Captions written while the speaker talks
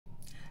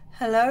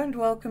Hello and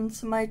welcome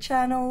to my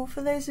channel.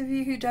 For those of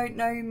you who don't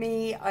know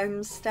me,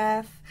 I'm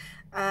Steph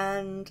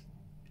and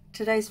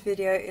today's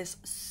video is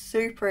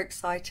super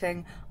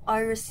exciting. I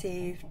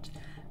received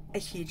a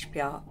huge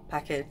PR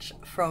package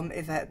from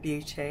Ivette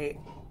Beauty.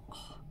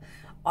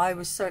 I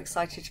was so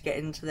excited to get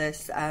into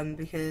this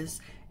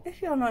because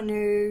if you're not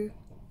new,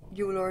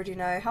 you will already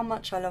know how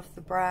much I love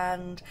the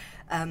brand.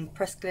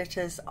 Pressed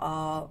glitters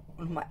are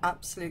one of my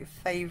absolute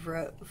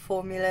favourite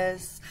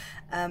formulas.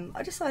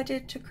 I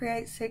decided to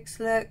create 6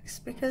 looks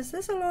because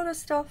there's a lot of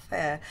stuff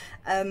here.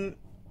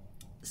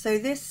 So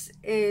this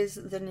is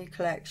the new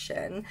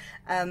collection.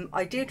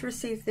 I did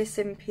receive this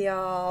in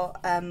PR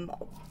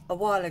a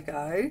while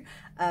ago.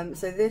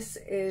 So this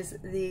is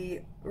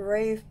the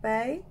Rave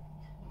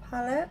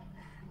palette,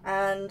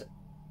 and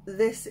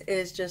this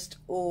is just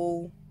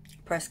all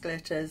pressed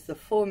glitters. The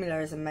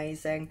formula is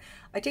amazing.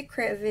 I did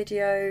create a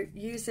video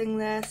using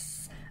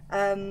this.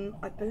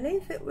 I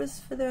believe it was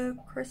for the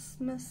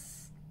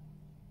Christmas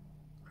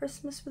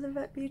with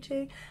Ivette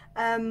Beauty.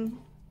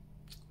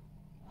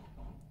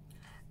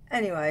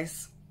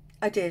 Anyways,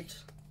 I did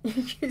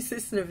use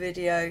this in a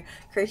video,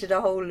 created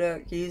a whole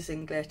look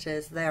using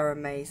glitters. They're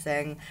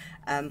amazing.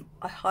 I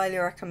highly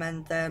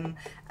recommend them.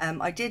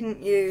 I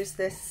didn't use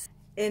this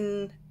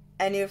in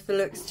any of the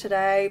looks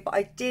today, but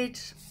I did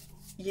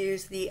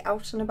use the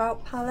Out and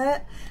About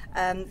palette.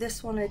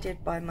 This one I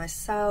did by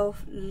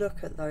myself.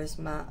 Look at those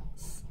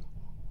mattes.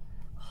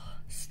 Oh,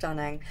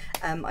 stunning.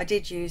 I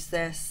did use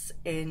this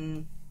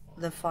in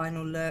the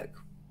final look,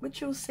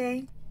 which you'll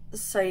see.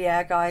 So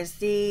yeah guys,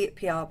 the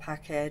PR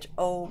package,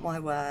 oh my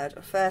word.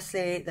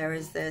 Firstly, there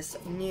is this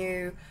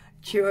new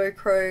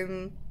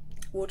duochrome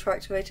water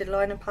activated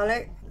liner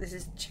palette. This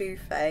is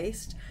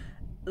two-faced.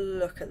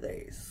 Look at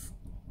these,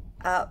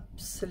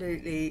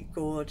 absolutely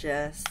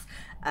gorgeous.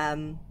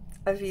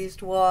 I've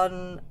used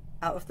one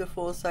out of the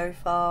 4 so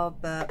far,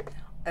 but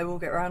I will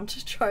get around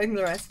to trying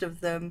the rest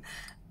of them.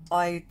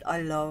 I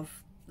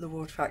love the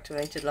water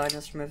activated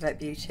liners from Ivette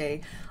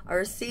Beauty. I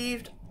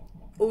received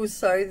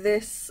also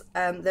this,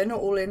 they're not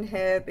all in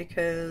here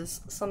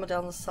because some are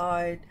down the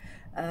side,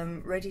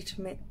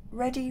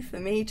 ready for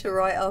me to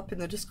write up in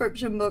the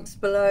description box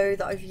below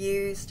that I've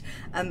used.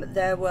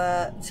 There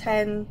were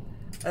 10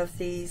 of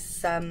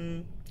these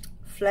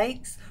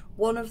flakes.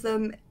 One of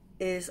them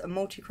is a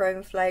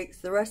multi-chrome flakes,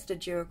 the rest are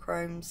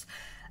duochromes.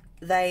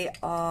 They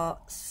are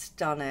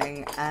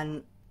stunning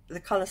and the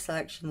colour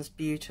selection is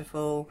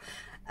beautiful.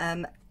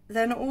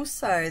 Then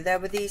also there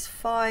were these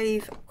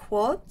 5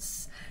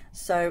 quads.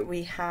 So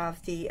we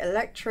have the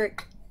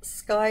Electric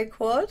Sky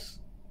quad,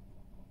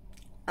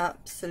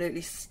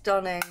 absolutely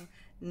stunning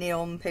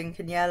neon pink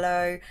and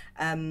yellow.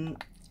 In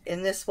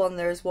this one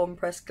there is 1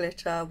 pressed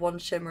glitter, 1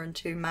 shimmer and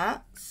 2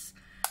 mattes.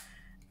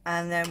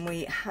 And then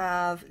we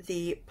have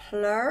the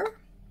Plur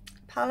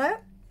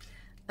palette,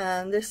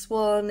 and this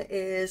one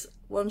is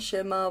 1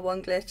 shimmer,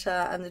 1 glitter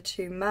and the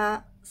 2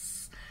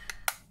 mattes.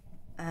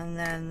 And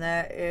then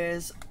there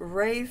is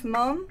Rave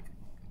Mum,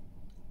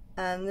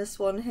 and this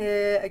one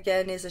here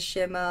again is a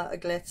shimmer, a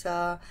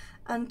glitter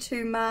and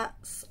 2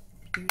 mattes.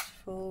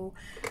 Beautiful.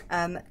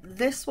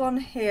 This one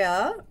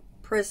here,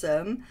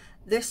 Prism,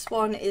 this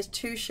one is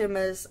 2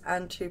 shimmers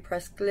and 2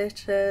 pressed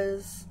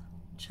glitters.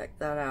 Check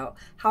that out.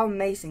 How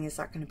amazing is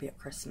that going to be at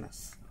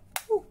Christmas?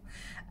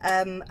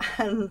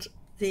 And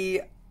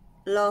the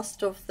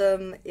last of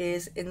them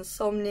is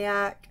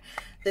Insomniac.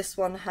 This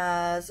one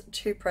has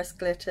 2 pressed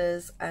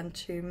glitters and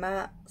 2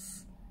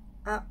 mattes.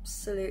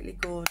 Absolutely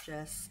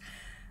gorgeous.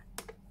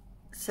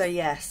 So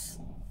yes,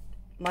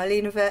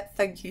 Mylene Ivette,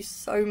 thank you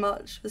so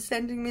much for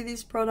sending me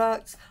these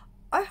products.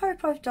 I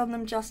hope I've done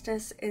them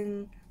justice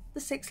in the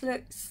 6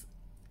 looks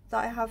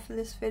that I have for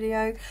this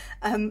video.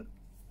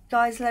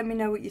 Guys, let me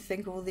know what you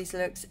think of all these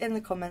looks in the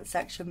comment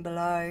section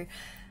below.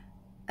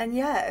 And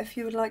yeah, if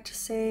you would like to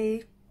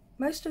see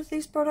most of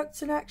these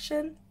products in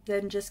action,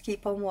 then just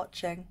keep on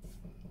watching.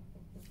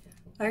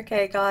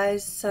 Okay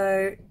guys,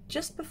 so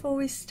just before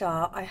we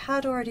start, I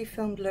had already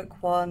filmed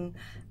look 1,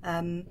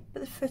 but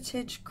the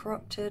footage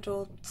corrupted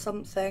or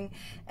something.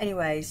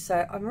 Anyway,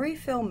 so I'm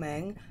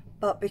refilming,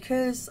 but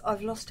because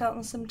I've lost out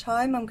on some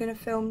time, I'm going to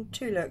film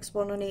 2 looks,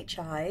 1 on each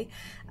eye.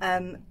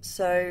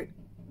 So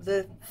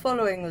the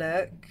following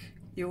look,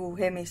 you will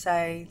hear me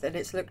say that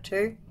it's look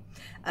 2,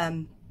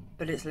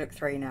 but it's look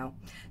 3 now.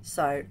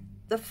 So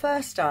the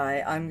first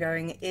eye, I'm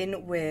going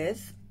in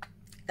with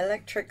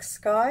Electric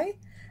Sky.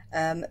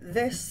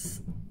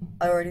 This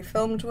I already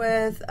filmed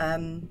with,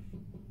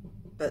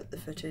 but the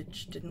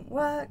footage didn't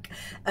work.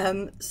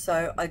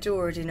 So I do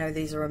already know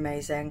these are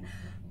amazing,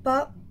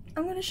 but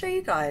I'm going to show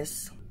you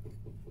guys.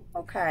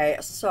 Okay,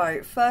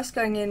 so first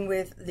going in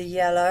with the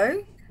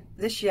yellow.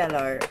 This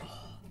yellow,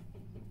 oh,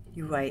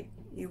 you wait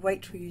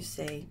till you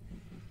see.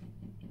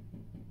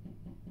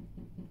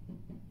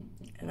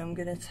 And I'm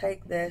going to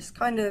take this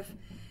kind of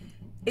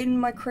in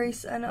my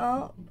crease and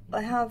up.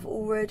 I have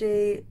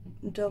already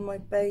done my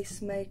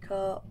base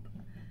makeup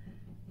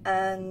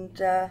and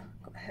got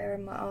hair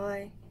in my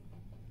eye.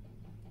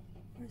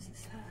 Where is Where is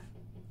this at?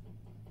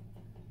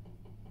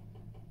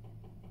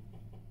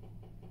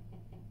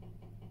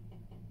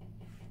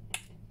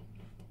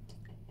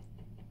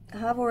 I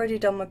have already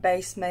done my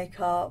base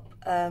makeup,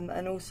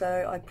 and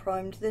also I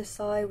primed this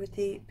eye with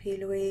the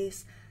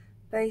P.Louise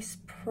Base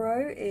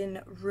Pro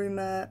in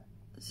Rumour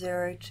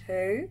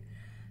 02,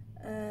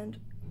 and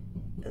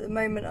at the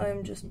moment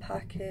I'm just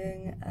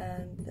packing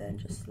and then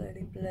just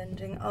slowly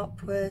blending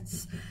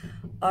upwards.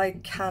 I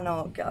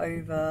cannot get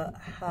over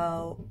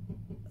how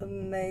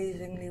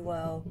amazingly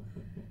well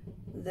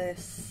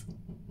this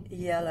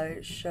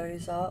yellow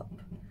shows up,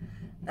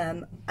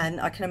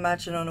 and I can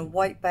imagine on a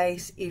white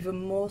base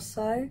even more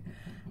so.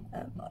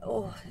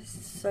 Oh, this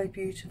is so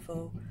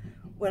beautiful.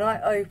 When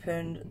I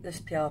opened this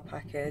PR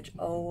package,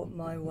 oh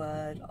my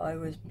word, I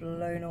was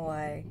blown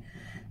away.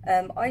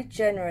 I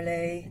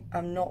generally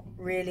am not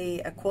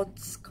really a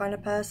quads kind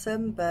of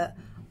person, but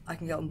I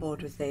can get on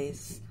board with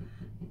these,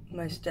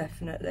 most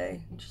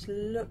definitely. Just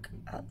look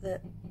at the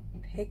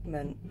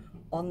pigment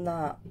on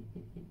that.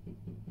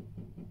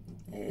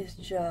 It is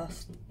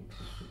just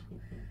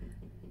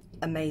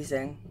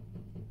amazing.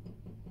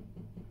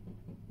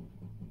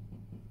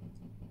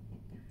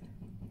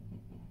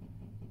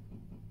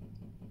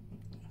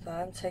 So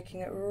I'm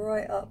taking it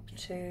right up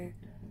to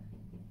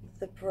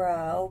the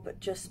brow, but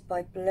just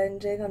by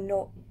blending. I'm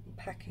not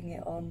packing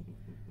it on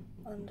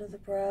under the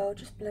brow,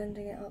 just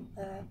blending it up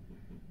there.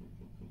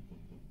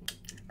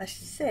 I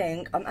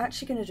think I'm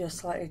actually going to do a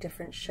slightly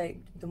different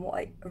shape than what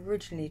I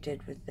originally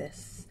did with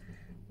this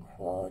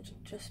quad,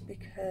 just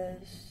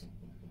because,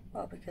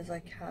 well, because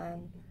I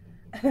can,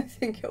 and I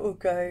think it will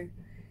go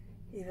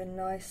even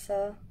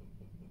nicer,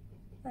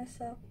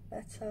 better.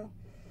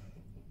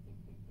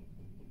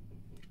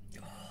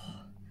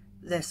 Oh,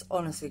 this,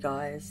 honestly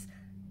guys,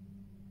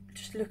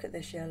 just look at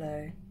this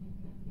yellow.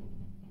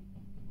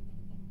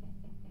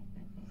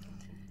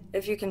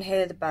 If you can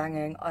hear the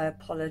banging, I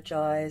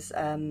apologise,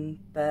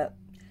 but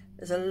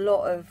there's a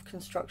lot of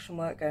construction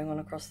work going on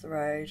across the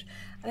road,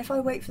 and if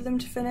I wait for them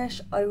to finish,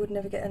 I would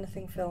never get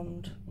anything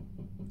filmed.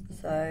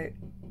 So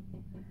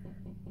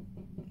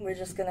we're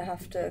just going to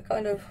have to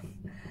kind of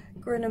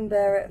grin and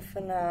bear it for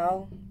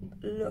now.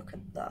 Look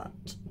at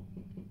that.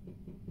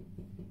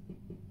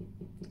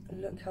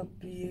 Look how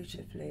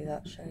beautifully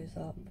that shows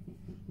up.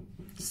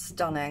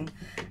 Stunning.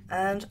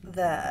 And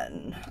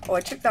then, oh,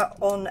 I took that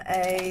on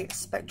a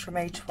Spectrum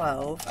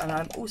A12, and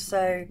I'm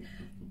also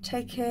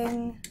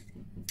taking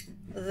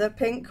the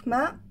pink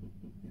matte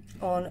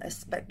on a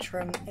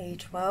Spectrum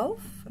A12,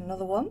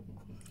 another one,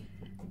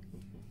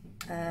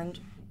 and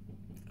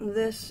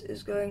this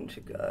is going to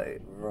go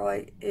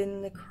right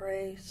in the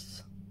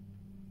crease.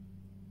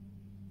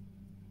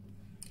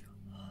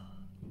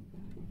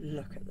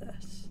 Look at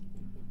this.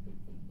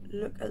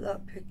 Look at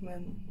that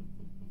pigment.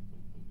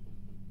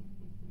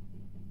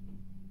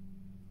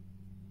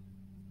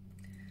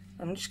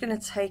 I'm just going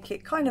to take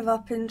it kind of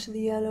up into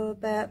the yellow a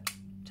bit,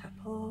 tap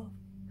off,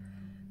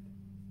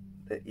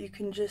 but you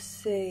can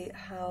just see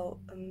how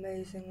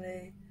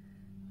amazingly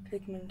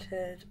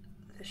pigmented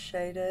the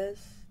shade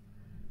is.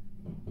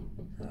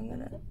 So I'm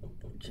going to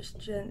just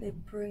gently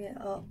bring it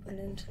up and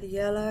into the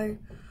yellow.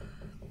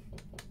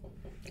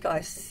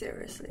 Guys,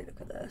 seriously,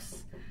 look at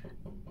this.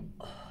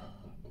 Oh,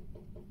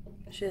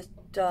 she has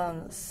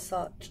done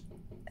such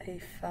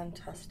a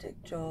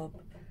fantastic job.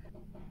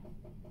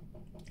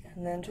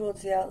 And then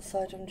towards the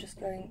outside, I'm just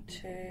going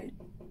to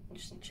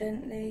just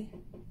gently,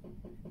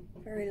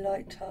 very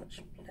light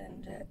touch,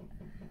 blend it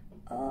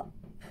up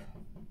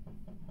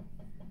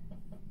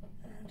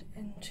and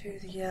into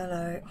the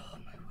yellow. Oh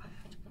my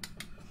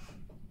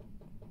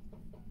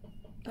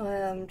word. I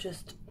am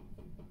just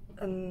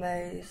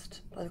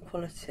amazed by the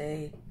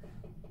quality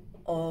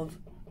of,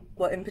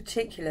 well, in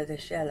particular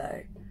this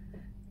yellow,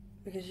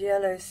 because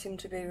yellows seem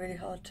to be really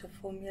hard to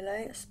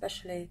formulate,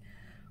 especially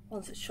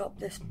once it's shot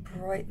this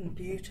bright and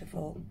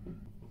beautiful.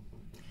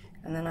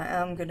 And then I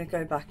am going to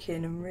go back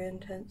in and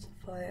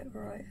re-intensify it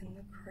right in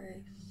the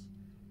crease.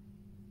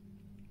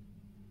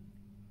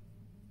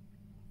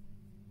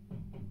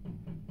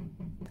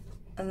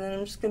 And then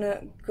I'm just going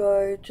to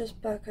go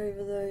just back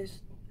over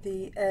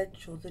the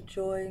edge or the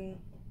join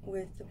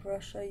with the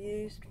brush I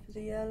used for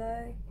the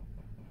yellow.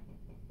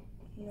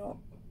 Not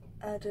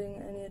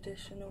adding any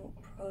additional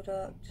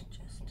product,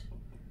 just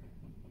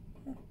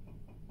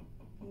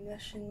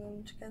meshing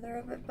them together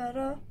a bit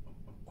better.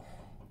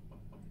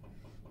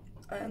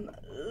 I am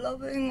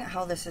loving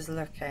how this is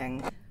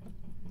looking.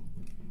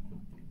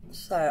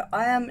 So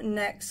I am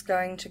next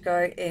going to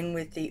go in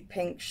with the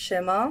pink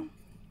shimmer,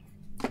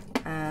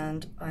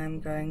 and I'm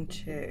going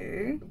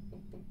to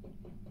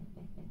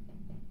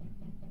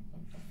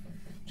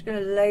just going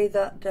to lay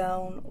that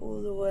down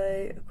all the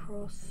way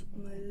across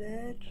my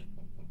lid,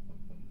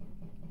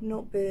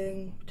 not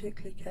being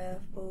particularly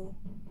careful.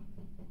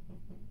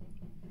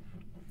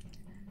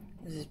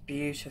 This is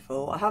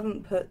beautiful. I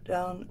haven't put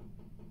down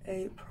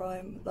a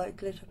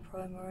glitter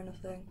primer or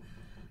anything.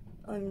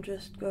 I'm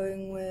just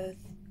going with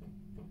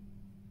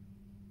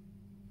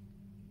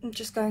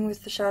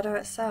the shadow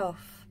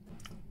itself.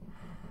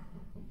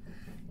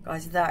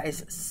 Guys, that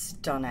is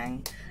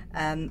stunning.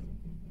 I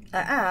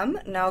am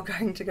now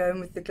going to go in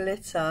with the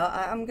glitter.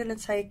 I am going to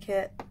take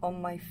it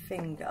on my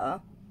finger,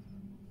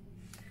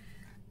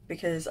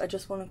 because I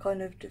just want to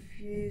kind of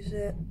diffuse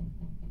it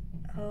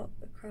out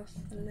across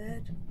the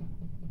lid.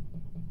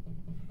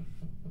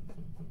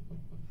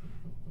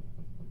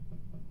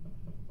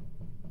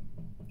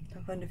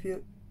 I find if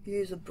you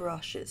use a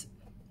brush, it's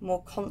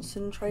more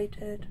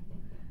concentrated,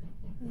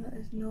 and that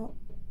is not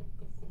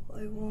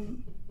what I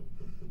want.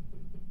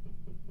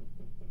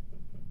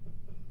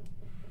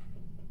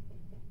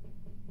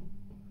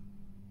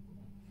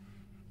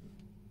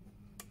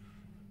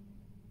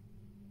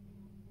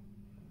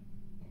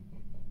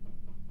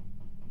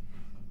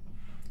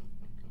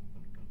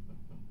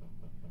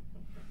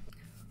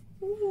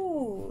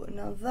 Ooh,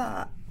 now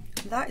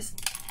that's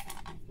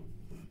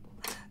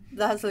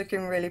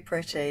looking really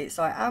pretty.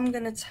 So I am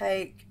going to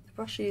take the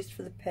brush I used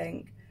for the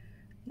pink.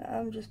 Now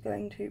I'm just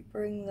going to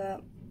bring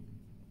that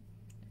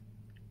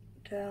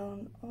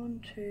down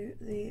onto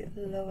the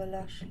lower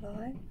lash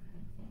line,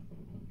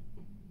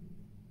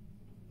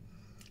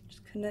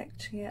 just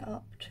connecting it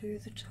up to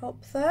the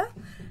top there,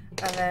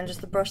 and then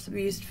just the brush that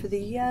we used for the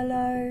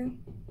yellow,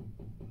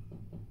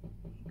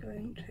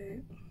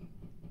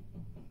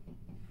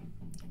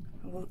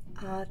 I will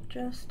add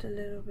just a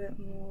little bit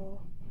more.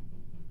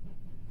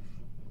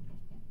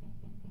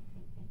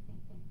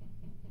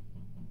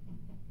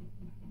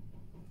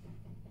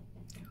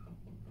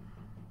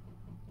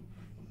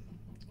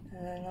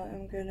 And then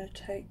I'm going to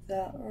take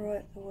that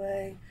right the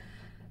way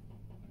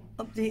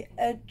up the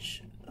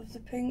edge of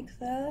the pink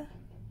there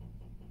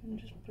and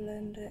just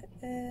blend it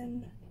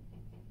in.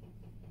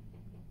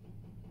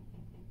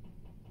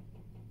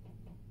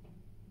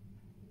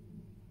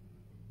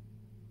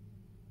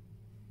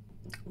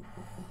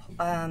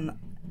 I am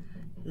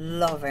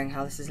loving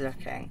how this is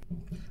looking.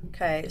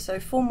 Okay, so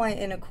for my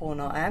inner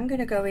corner, I am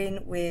going to go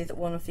in with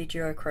one of the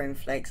duochrome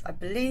flakes. I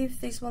believe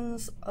these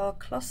ones are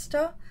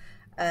cluster.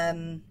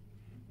 I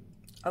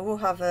will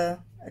have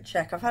a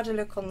check. I've had a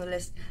look on the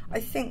list. I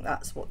think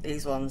that's what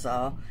these ones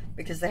are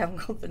because they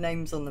haven't got the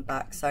names on the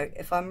back. So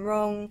if I'm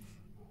wrong,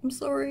 I'm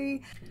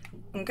sorry.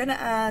 I'm going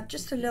to add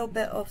just a little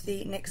bit of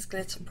the NYX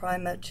Glitter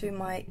Primer to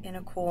my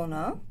inner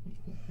corner.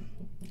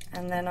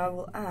 And then I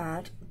will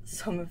add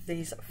some of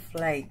these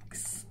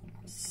flakes.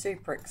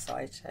 Super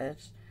excited.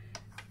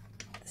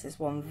 This is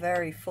one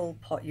very full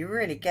pot. You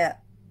really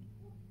get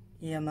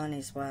your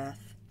money's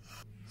worth.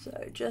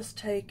 So just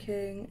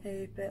taking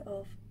a bit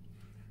of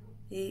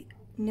the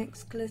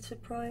NYX Glitter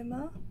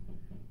Primer.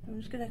 I'm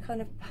just going to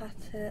kind of pat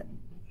it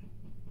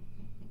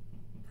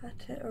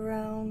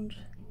around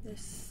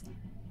this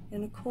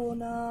inner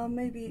corner,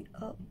 maybe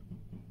up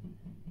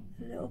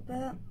a little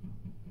bit.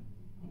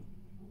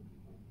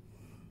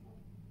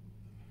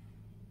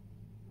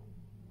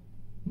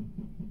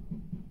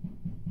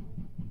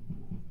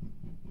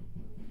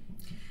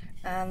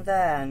 And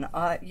then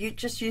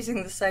just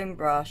using the same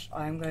brush,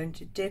 I'm going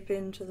to dip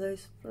into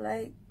those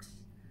flakes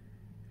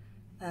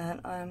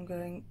and I'm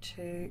going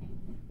to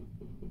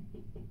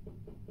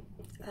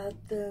add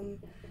them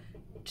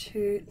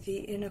to the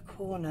inner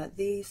corner.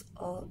 These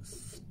are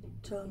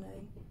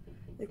stunning.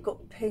 They've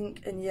got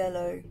pink and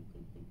yellow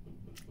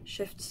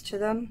shifts to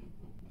them.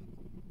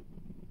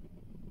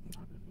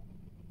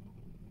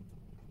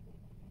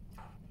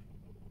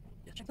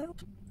 Check that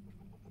out.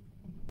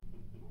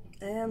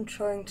 I am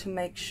trying to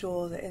make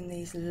sure that in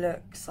these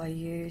looks I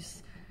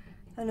use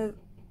kind of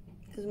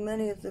as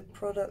many of the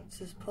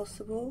products as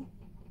possible.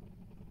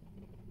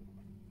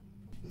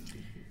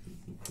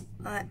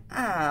 I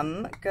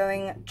am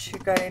going to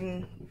go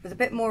in with a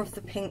bit more of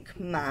the pink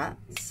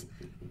mattes,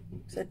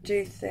 because I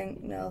do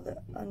think now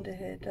that under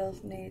here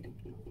does need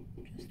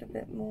just a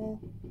bit more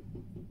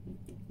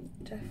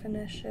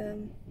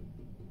definition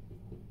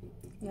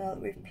now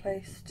that we've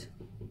placed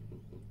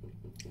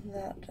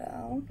that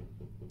down.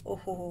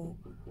 Oh,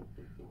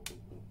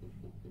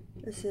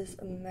 this is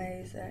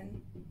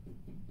amazing.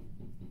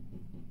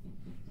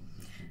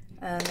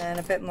 And then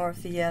a bit more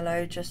of the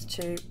yellow just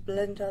to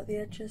blend out the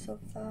edges of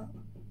that.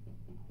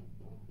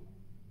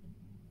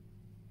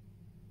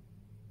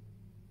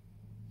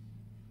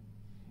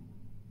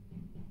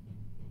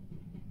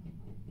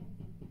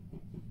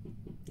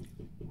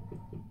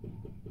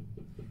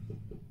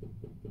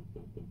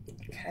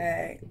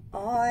 Okay,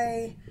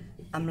 I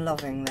am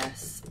loving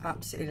this,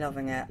 absolutely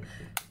loving it.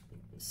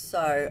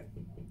 So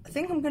I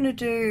think I'm going to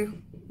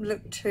do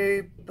look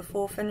 2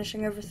 before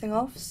finishing everything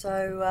off,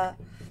 so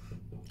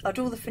I'll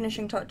do all the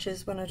finishing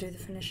touches when I do the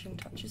finishing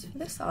touches for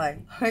this eye.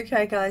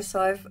 Okay guys,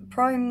 so I've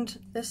primed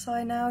this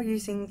eye now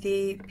using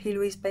the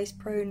P.Louise Base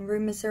Pro in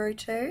Rumour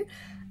 02,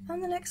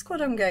 and the next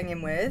quad I'm going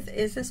in with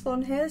is this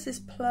one here, this is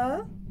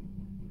Plur.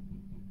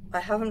 I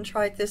haven't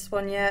tried this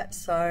one yet,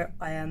 so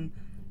I am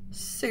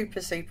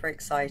super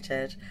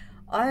excited.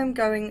 I am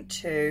going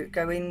to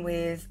go in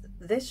with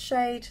this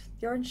shade,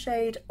 the orange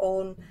shade,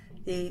 on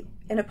the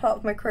inner part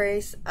of my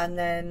crease, and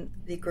then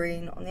the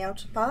green on the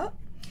outer part,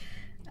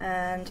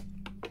 and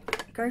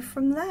go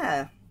from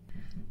there.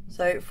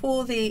 So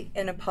for the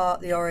inner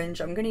part, the orange,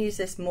 I'm going to use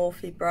this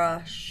Morphe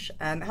brush,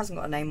 it hasn't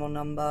got a name or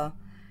number,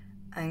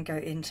 and go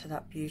into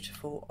that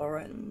beautiful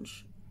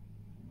orange.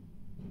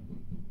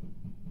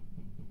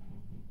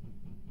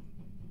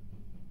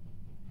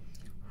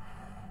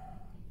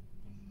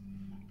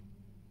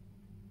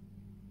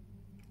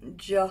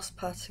 just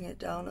patting it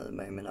down at the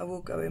moment. I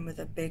will go in with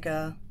a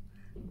bigger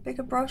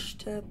brush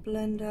to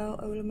blend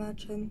out, I will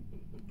imagine.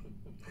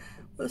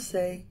 We'll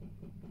see.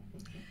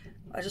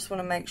 I just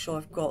want to make sure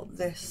I've got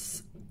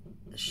this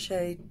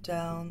shade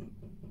down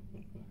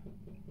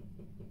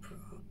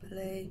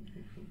properly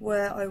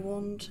where I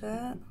want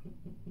it.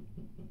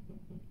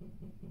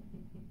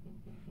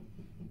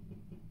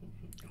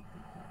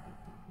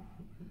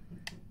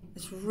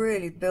 This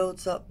really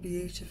builds up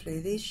beautifully.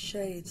 These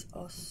shades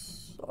are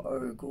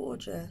so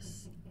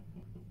gorgeous.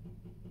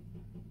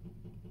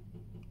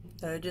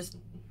 So just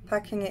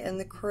packing it in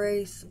the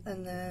crease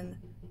and then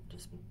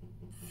just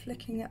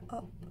flicking it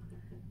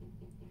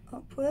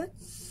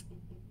upwards.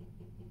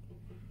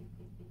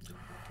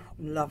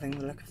 I'm loving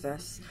the look of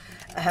this.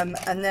 And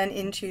then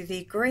into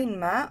the green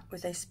matte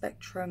with a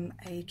Spectrum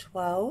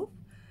A12.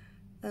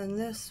 And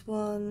this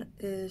one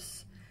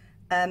is,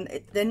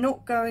 they're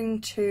not going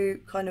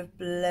to kind of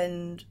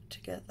blend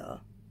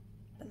together,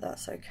 but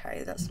that's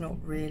okay. That's not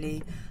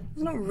really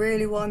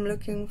what I'm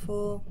looking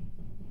for.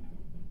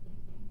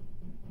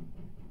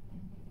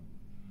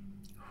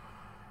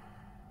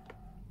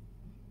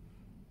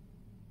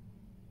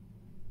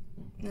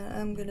 Now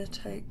I'm going to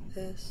take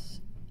this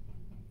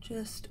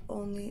just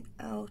on the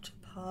outer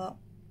part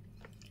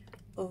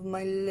of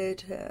my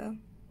lid here.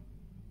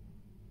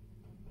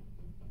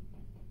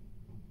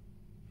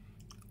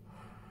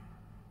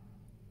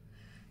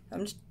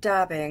 I'm just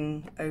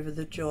dabbing over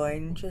the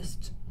join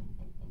just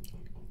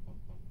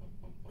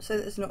so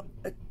that it's not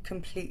a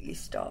completely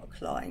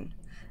stark line,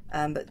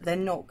 but they're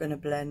not going to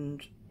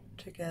blend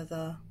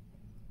together.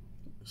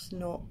 It's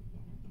not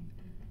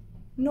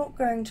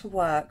going to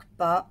work,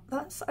 but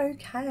that's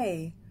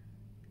okay.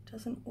 It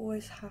doesn't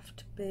always have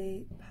to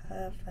be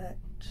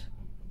perfect.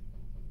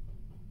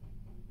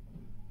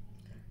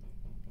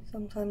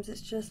 Sometimes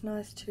it's just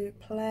nice to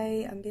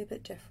play and be a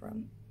bit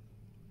different.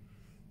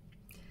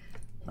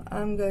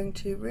 I'm going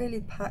to really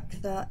pack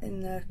that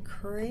in the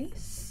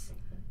crease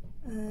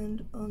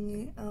and on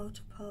the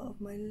outer part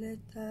of my lid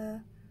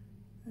there,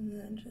 and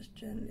then just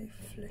gently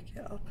flick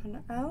it up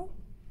and out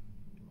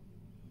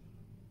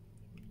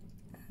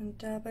and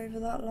dab over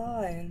that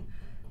line.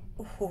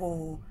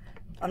 Oh,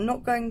 I'm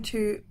not going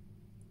to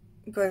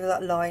go over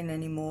that line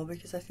anymore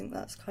because I think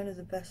that's kind of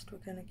the best we're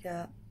going to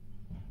get.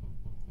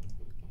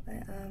 I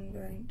am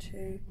going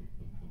to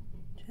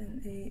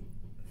gently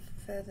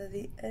feather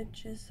the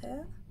edges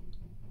here.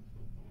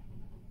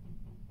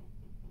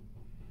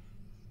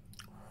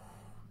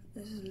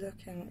 This is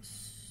looking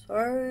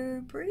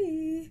so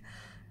pretty.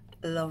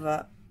 Love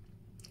it.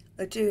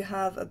 I do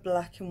have a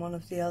black in one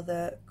of the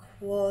other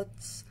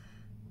quads,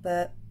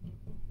 but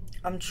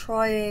I'm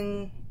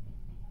trying,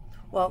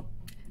 well,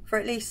 for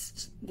at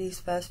least these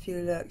first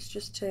few looks,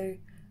 just to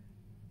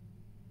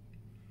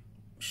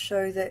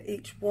show that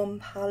each one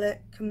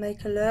palette can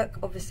make a look.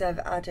 Obviously I've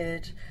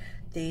added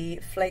the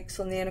flakes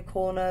on the inner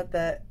corner,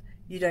 but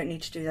you don't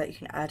need to do that. You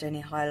can add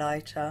any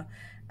highlighter.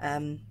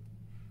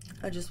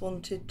 I just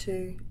wanted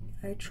to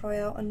try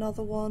out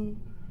another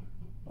one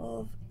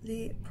of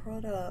the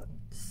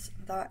products.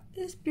 That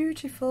is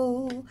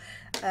beautiful.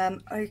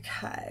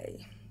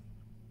 Okay,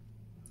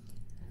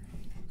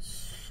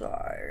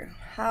 so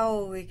how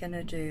are we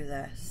gonna do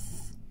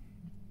this?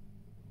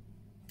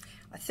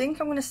 I think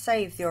I'm gonna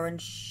save the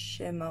orange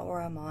shimmer,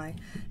 or am I?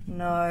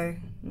 No,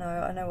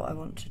 I know what I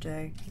want to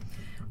do.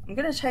 I'm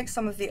gonna take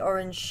some of the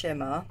orange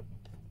shimmer.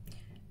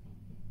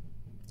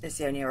 It's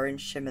the only orange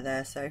shimmer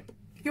there, so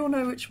you'll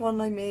know which one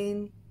I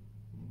mean.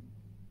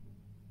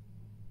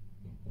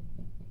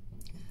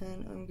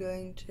 And I'm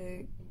going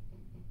to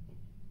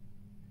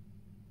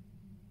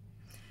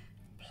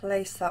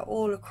place that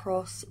all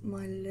across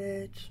my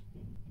lid.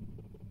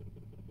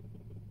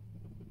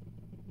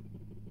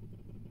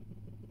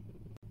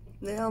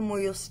 They are more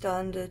your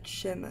standard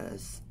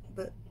shimmers,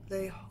 but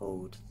they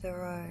hold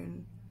their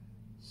own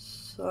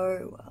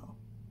so well.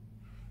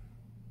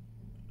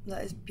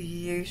 That is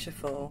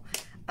beautiful.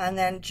 And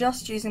then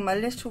just using my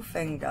little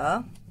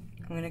finger,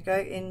 I'm going to go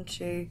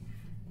into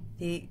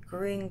the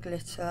green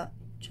glitter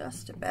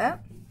just a bit,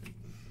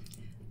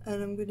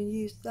 and I'm going to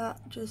use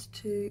that just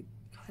to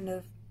kind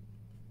of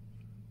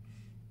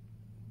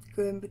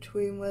go in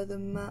between where the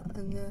matte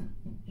and the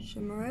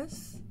shimmer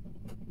is.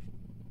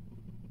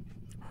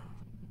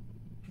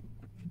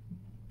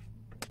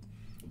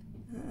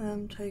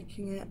 I'm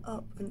taking it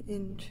up and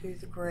into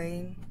the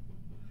green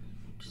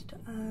just to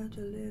add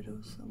a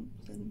little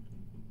something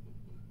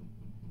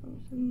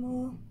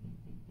more.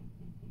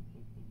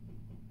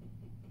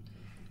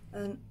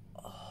 And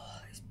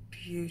oh, it's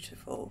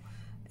beautiful.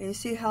 And you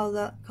see how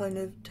that kind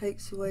of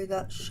takes away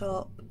that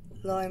sharp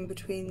line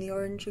between the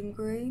orange and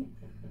green?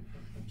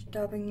 Just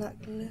dabbing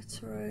that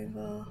glitter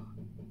over.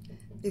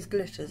 These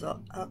glitters are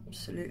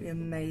absolutely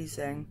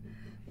amazing.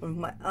 One of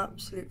my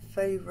absolute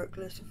favourite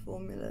glitter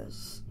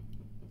formulas.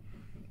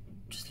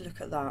 Just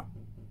look at that.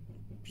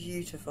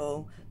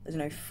 Beautiful. There's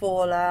no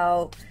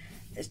fallout.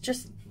 It's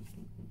just,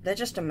 they're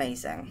just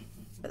amazing.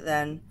 But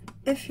then,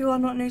 if you are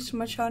not new to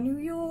my channel,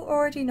 you'll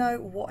already know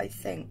what I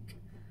think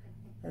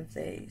of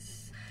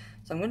these.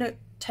 So So I'm going to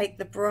take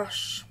the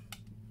brush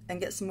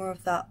and get some more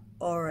of that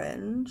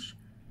orange,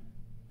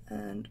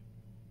 and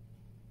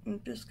I'm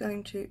just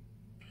going to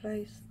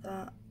place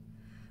that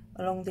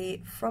along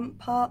the front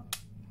part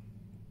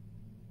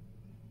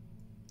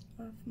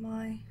of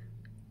my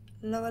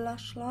lower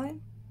lash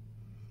line,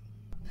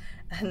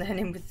 and then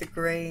in with the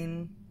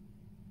green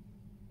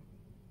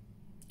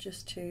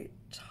just to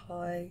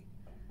tie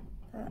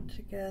that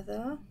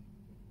together,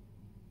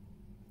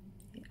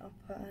 the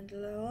upper and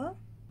lower.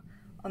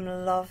 I'm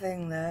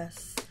loving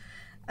this,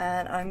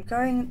 and I'm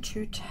going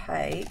to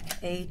take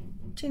a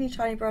teeny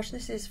tiny brush.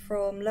 This is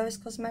from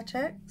NYX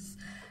Cosmetics.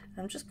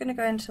 I'm just going to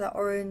go into that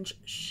orange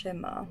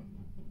shimmer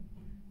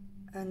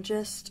and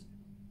just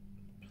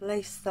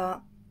place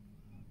that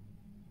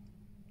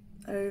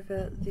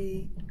over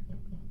the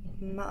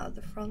matte at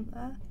the front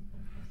there.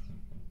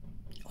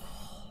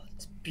 Oh,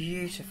 it's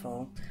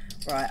beautiful.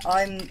 Right,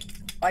 I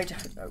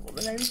don't know what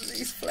the names of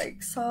these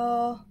flakes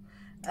are.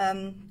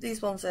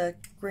 These ones are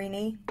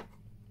greeny,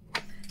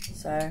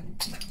 so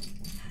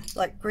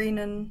like green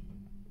and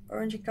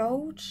orangey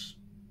gold.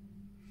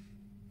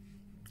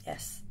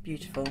 Yes,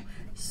 beautiful.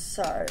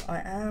 So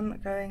I am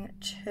going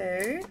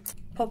to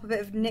pop a bit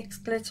of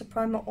NYX Glitter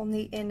Primer on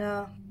the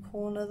inner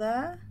corner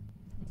there.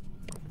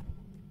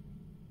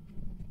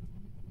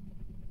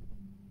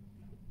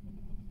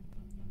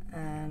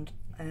 And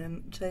I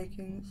am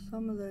taking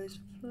some of those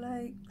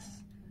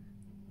flakes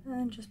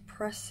and just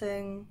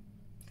pressing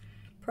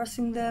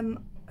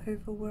them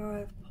over where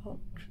I've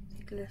popped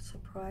the glitter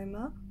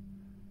primer.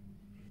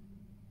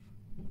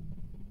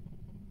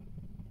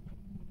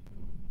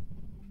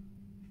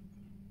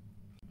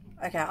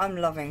 Okay, I'm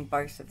loving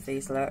both of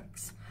these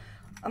looks.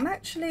 I'm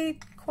actually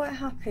quite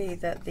happy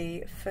that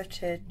the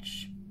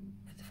footage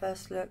for the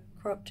first look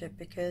cropped it,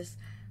 because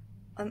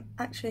I'm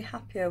actually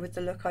happier with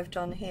the look I've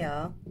done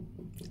here,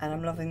 and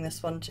I'm loving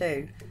this one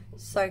too.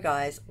 So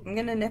guys, I'm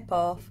going to nip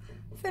off,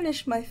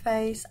 finish my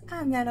face,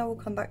 and then I will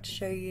come back to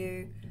show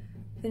you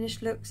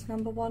finished looks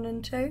number 1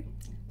 and 2.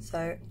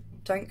 So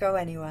don't go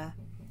anywhere.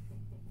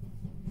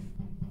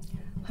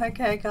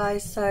 Okay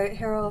guys, so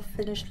here are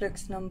finished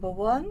looks number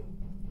 1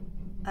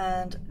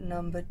 and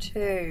number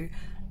 2.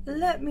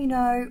 Let me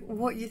know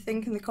what you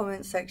think in the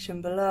comment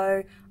section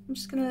below. I'm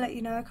just going to let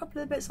you know a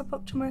couple of the bits I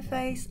popped on my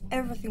face.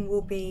 Everything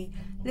will be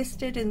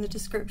listed in the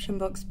description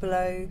box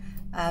below,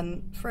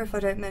 for if I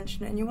don't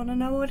mention it and you want to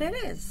know what it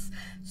is.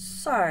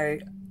 So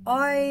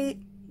I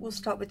will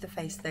start with the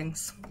face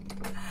things.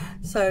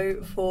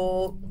 So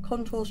for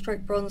contour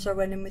stroke bronzer, I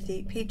went in with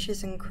the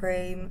Peaches and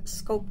Cream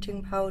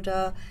Sculpting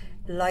Powder,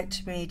 light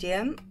to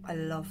medium. I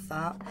love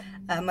that.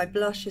 My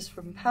blush is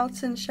from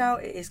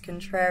Poutnshout. It is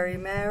Contrary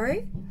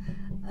Mary,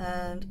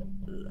 and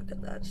look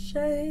at that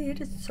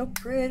shade, it's so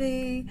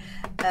pretty.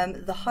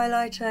 The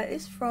highlighter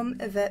is from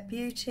Ivette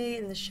Beauty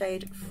in the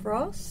shade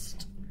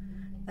Frost.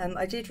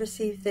 I did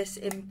receive this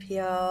in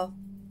PR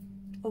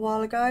a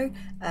while ago.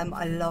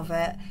 I love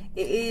it.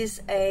 It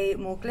is a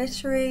more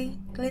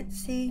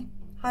glitzy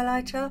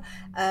highlighter.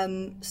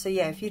 So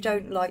yeah, if you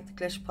don't like the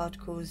glitter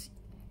particles,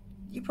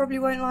 you probably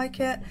won't like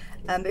it.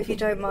 But if you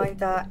don't mind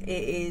that,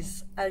 it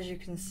is, as you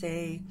can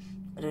see,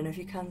 I don't know if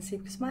you can see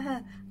because my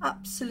hair,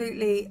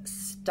 absolutely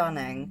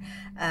stunning.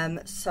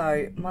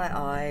 So my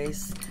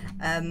eyes,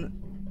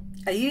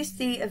 I used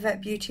the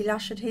Ivette Beauty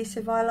Lash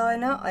Adhesive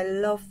Eyeliner. I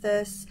love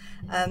this.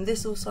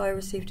 This also I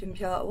received in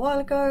PR a while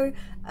ago,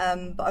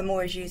 but I'm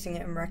always using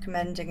it and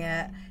recommending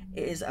it.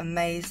 It is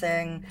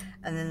amazing.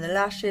 And then the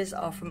lashes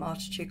are from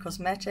Artitude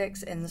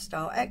Cosmetics in the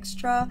style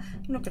Extra.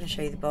 I'm not going to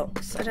show you the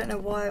box. I don't know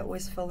why I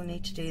always feel the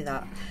need to do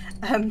that.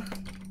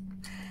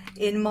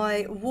 In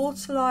my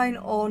waterline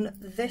on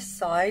this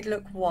side,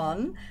 look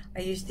 1, I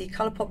used the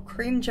Colourpop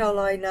Cream Gel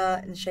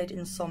Liner in the shade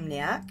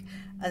Insomniac.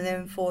 And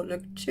then for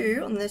look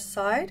 2 on this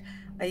side,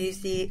 I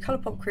used the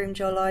Colourpop Cream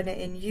Gel Liner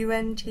in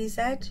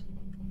UNTZ.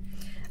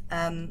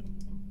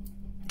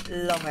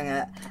 Loving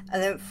it.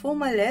 And then for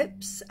my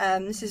lips,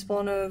 this is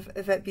one of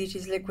Ivette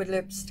Beauty's liquid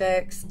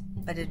lipsticks.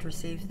 I did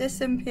receive this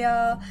in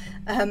PR.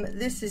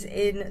 This is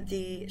in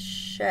the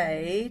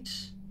shade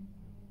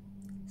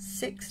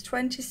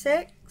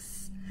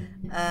 626,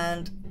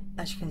 and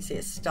as you can see,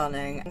 it's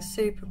stunning,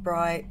 super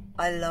bright.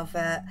 I love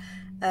it.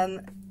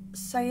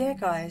 So yeah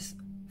guys,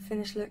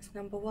 finished looks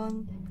number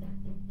 1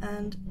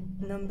 and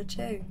number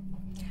 2.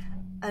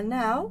 And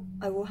now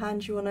I will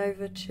hand you on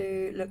over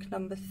to look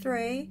number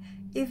 3,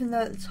 even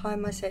though at the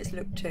time I say it's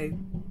look 2.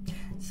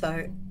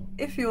 So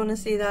if you want to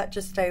see that,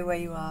 just stay where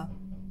you are.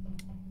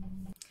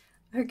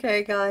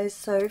 Okay guys,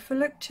 so for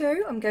look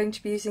 2, I'm going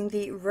to be using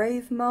the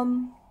Rave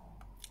Mum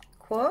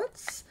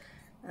quads,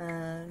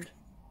 and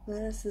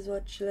this is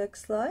what she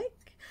looks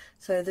like.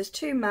 So there's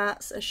 2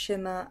 mattes, a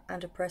shimmer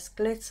and a pressed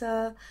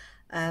glitter.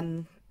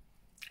 I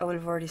will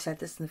have already said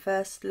this in the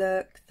first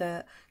look,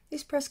 that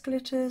these pressed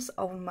glitters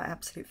are one of my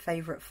absolute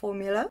favourite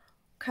formula.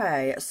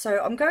 Okay, so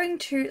I'm going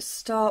to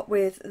start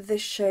with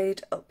this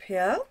shade up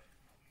here.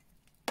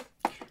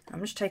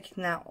 I'm just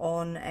taking that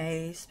on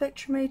a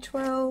Spectrum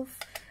A12.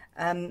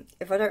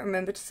 If I don't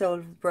remember to solve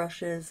with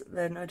brushes,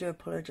 then I do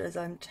apologise.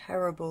 I'm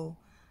terrible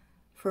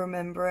for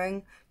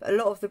remembering. But a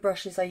lot of the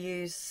brushes I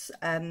use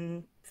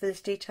for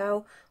this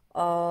detail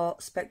are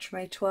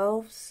Spectrum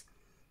A12s.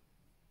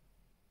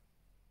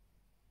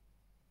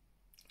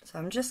 So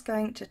I'm just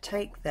going to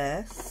take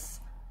this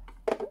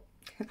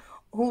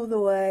all the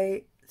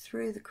way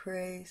through the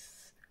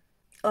crease.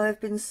 I've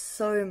been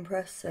so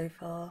impressed so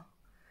far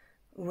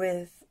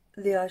with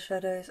the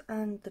eyeshadows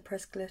and the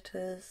pressed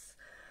glitters.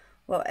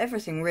 Well,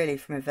 everything really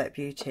from Ivette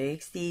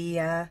Beauty.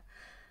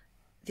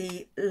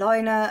 The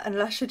liner and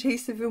lash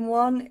adhesive in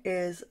one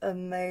is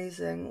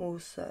amazing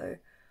also.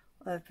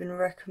 I've been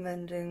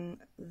recommending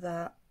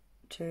that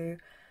to,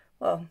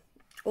 well,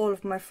 all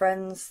of my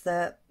friends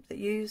that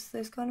use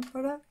those kind of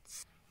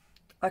products.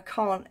 I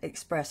can't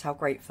express how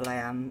grateful I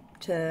am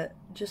to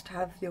just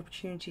have the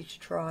opportunity to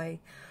try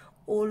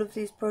all of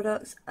these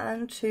products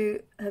and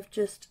to have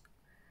just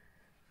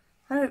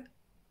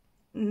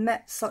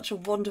met such a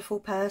wonderful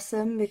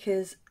person,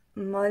 because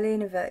Miley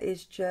and Ivette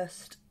is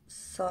just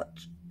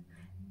such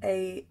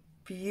a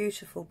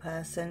beautiful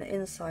person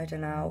inside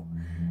and out,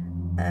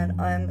 and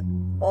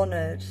I'm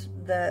honoured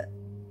that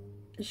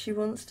she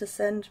wants to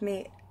send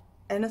me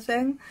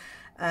anything.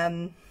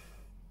 I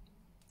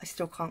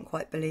still can't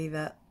quite believe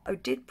it. I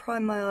did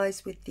prime my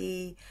eyes with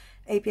the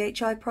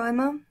ABHI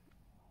primer.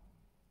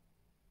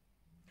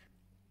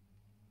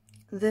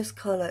 This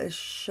colour is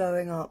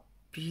showing up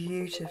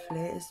beautifully.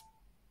 It's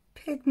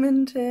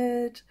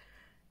pigmented.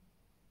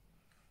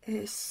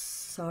 It's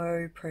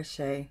so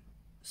pretty.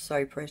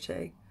 So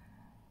pretty.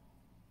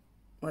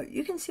 Well,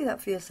 you can see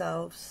that for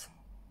yourselves.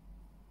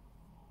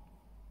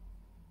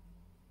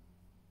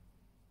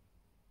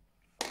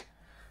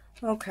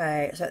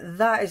 Okay, so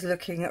that is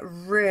looking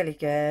really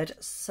good.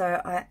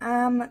 So I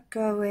am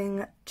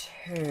going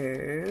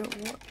to,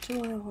 what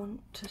do I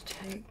want to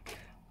take?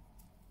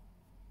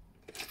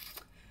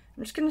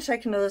 I'm just going to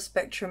take another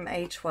Spectrum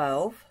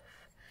A12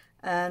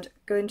 and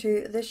go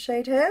into this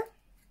shade here.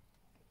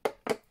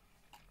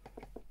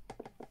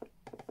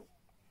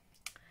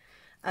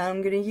 And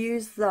I'm going to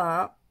use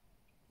that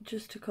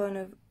just to kind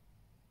of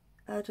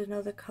add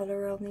another colour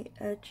around the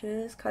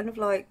edges, kind of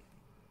like,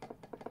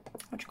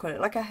 what do you call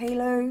it, like a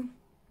halo.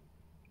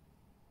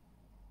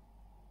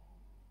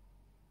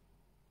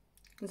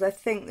 Because I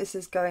think this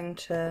is going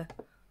to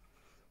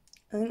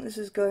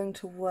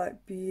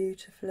work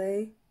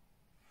beautifully.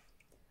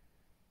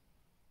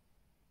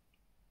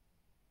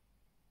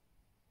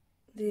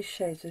 These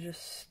shades are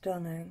just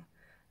stunning.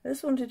 I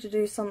just wanted to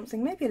do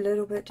something maybe a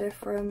little bit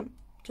different,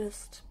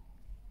 just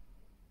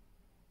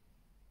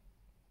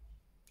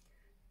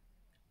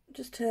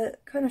to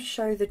kind of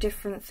show the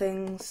different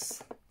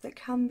things that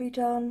can be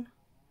done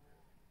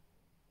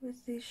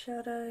with these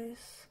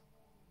shadows.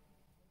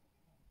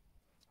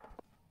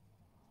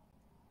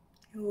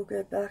 We'll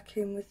go back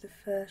in with the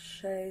first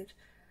shade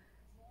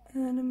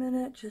in a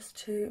minute just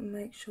to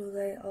make sure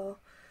they are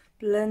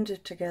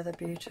blended together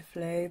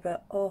beautifully,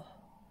 but oh,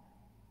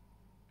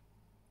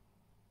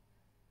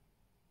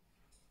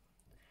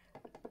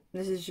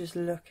 this is just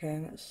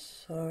looking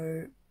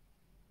so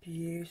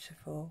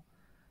beautiful.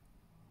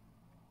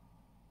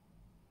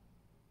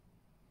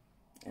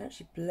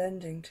 Actually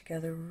blending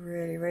together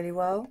really, really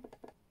well.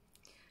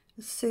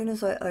 As soon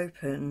as I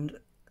opened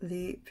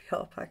the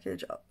PR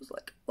package, I was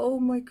like, oh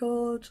my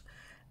god.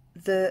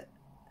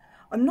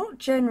 I'm not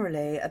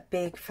generally a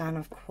big fan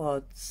of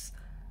quads,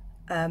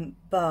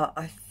 but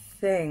I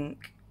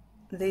think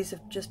these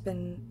have just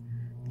been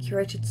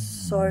curated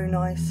so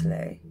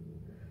nicely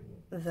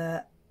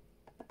that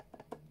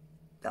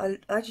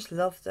I just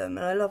love them,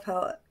 and I love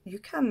how you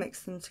can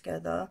mix them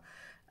together.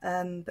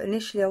 But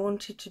initially I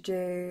wanted to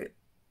do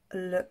a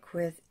look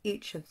with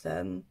each of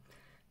them,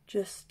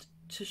 just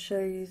to show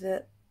you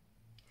that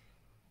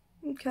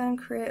you can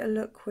create a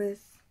look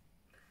with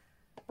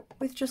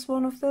just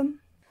one of them.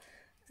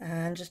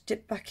 And just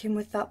dip back in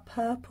with that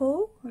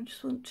purple. I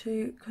just want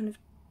to kind of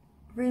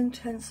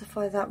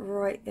re-intensify that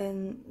right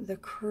in the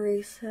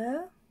crease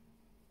here,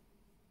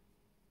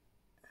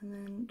 and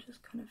then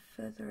just kind of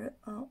feather it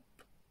up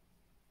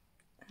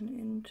and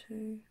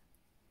into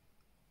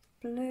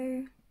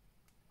blue.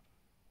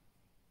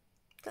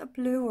 Is that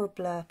blue or a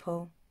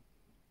blurple?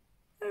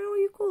 I don't know what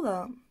you call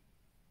that.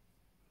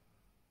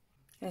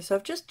 Okay, so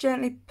I've just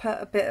gently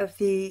put a bit of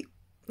the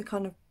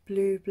kind of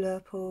blue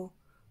blurple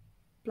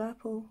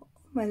on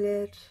my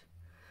lid.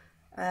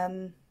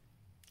 I'm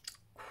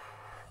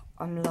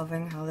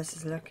loving how this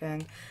is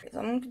looking.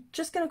 I'm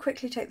just going to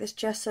quickly take this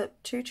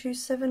Jessup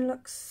 227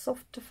 Luxe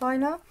Soft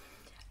Definer,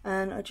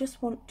 and I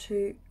just want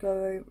to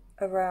go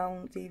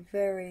around the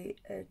very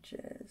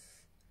edges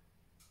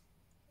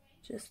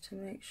just to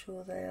make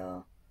sure they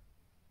are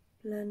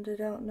blended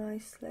out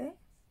nicely.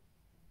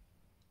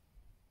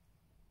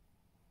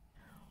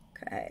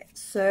 Okay,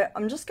 so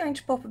I'm just going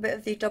to pop a bit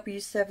of the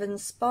W7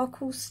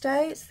 Sparkle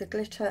Stay. It's the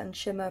Glitter and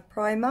Shimmer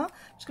Primer. I'm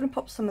just going to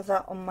pop some of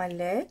that on my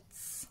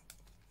lids.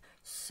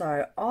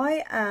 So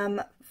I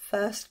am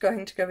first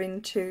going to go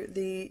into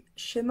the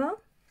shimmer.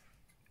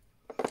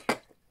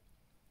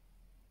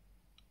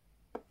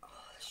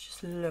 Oh, this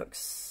just looks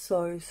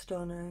so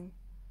stunning,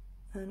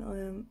 and I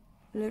am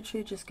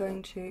literally just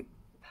going to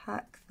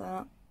pack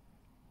that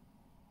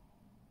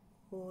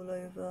all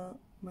over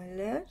my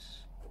lid.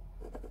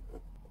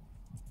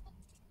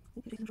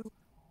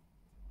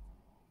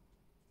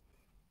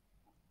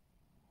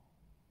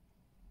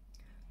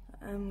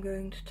 I'm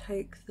going to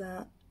take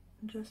that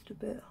just a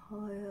bit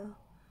higher.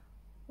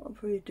 What I'll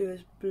probably do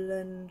is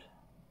blend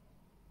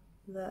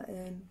that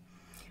in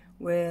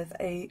with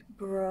a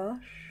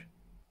brush.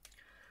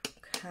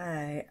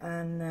 Okay,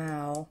 and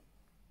now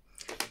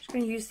I'm just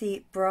going to use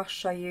the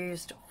brush I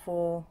used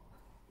for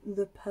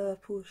the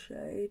purple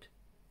shade,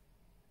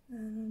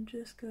 and I'm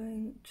just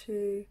going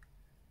to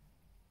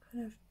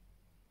kind of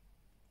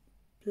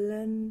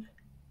blend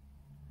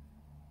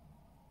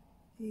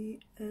the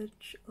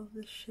edge of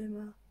the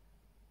shimmer.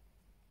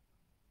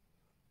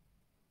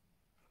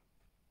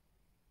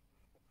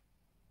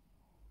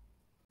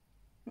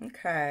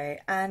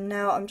 Okay, and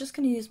now I'm just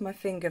going to use my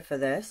finger for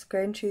this. Go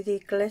into the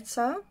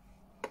glitter,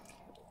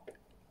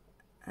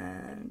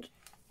 and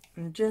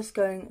I'm just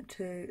going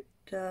to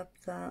dab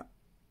that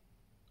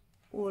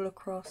all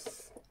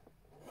across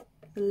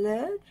the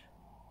lid.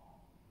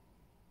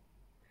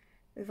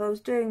 If I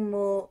was doing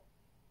more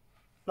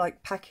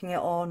like packing it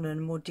on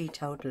and more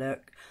detailed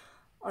look,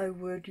 I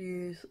would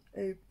use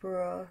a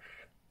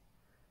brush,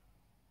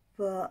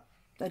 but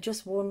I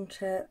just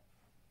want it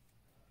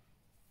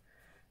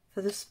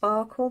for the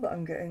sparkle that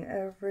I'm getting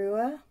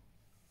everywhere.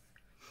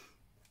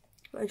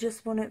 But I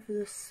just want it for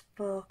the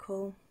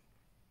sparkle.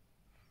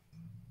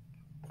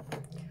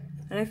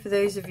 I know for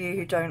those of you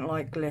who don't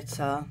like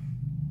glitter,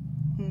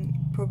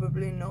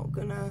 probably not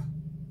gonna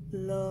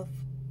love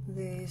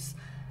these,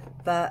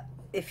 but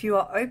if you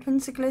are open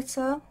to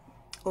glitter,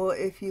 or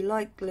if you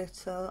like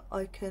glitter,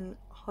 I can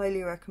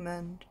highly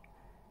recommend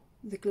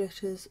the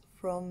glitters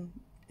from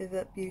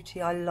Ivette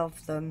Beauty. I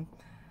love them.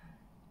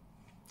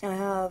 I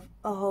have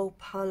a whole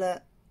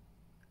palette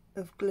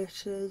of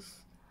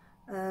glitters,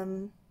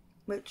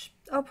 which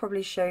I'll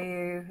probably show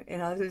you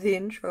in either the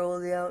intro or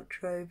the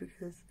outro,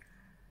 because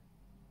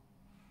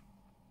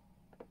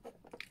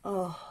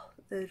oh,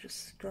 they're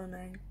just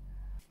stunning.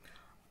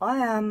 I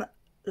am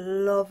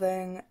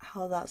loving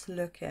how that's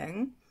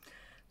looking.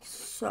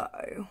 So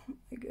what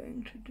we're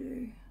going to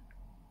do,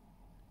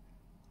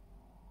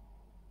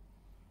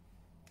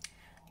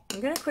 I'm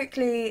going to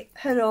quickly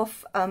head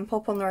off and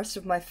pop on the rest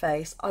of my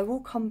face. I will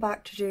come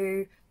back to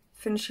do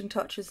finishing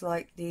touches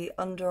like the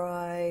under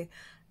eye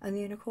and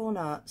the inner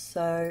corner.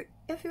 So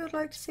if you would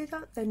like to see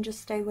that, then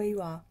just stay where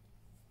you are.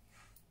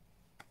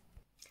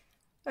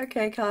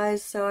 Okay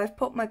guys, so I've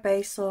put my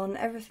base on.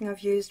 Everything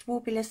I've used will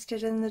be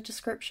listed in the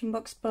description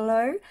box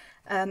below,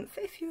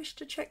 if you wish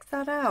to check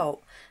that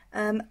out.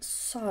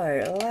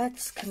 So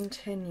let's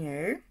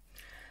continue.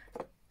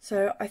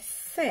 So I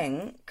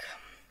think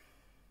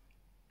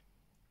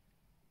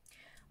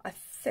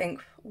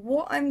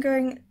what I'm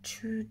going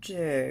to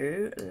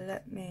do,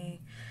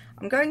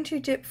 I'm going to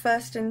dip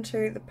first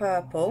into the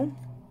purple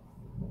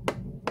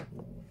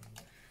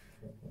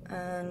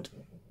and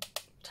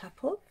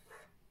tap off.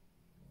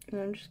 And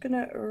I'm just going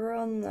to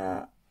run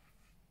that.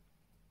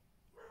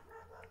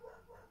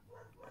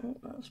 Oh,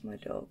 that's my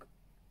dog.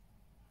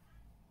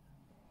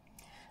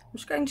 I'm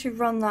just going to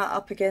run that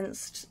up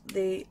against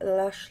the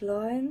lash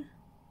line.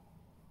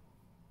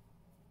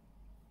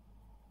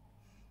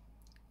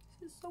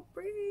 This is so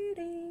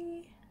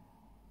pretty.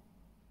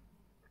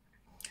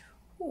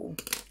 Ooh.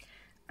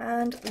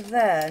 And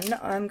then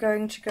I'm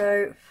going to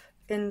go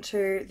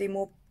into the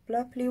more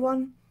blurply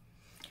one,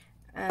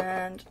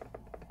 and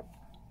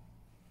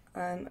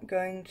I'm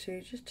going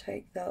to just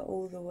take that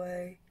all the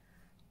way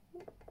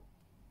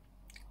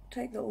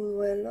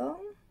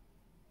along.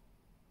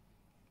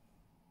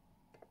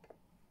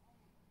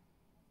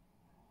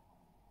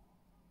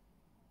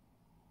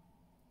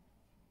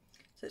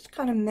 So it's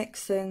kind of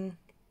mixing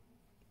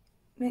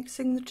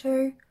the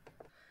two.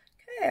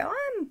 Okay,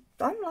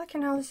 I'm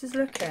liking how this is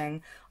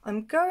looking.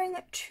 I'm going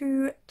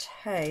to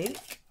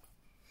take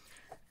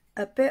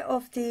a bit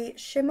of the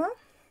shimmer,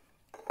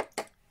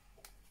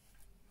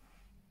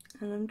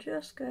 and I'm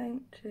just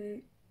going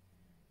to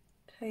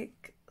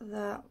take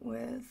that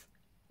with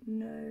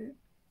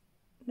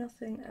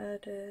nothing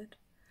added,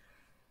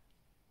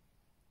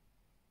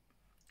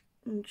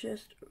 and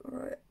just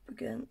right up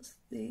against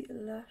the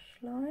lash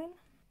line.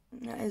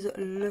 That is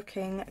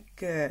looking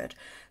good.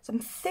 So I'm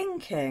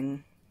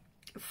thinking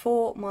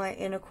for my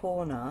inner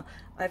corner,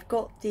 I've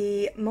got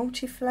the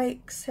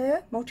multi-flakes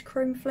here,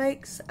 multi-chrome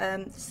flakes,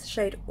 this is the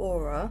shade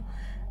Aura,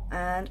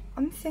 and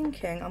I'm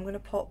thinking I'm going to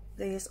pop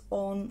these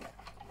on.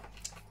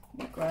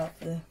 Let me grab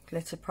the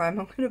glitter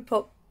primer. I'm going to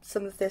pop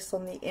some of this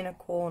on the inner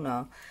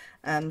corner.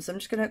 So I'm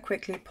just going to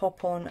quickly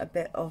pop on a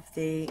bit of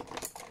the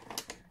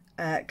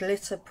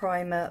glitter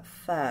primer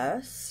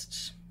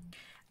first,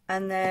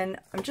 and then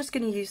I'm just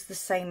going to use the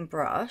same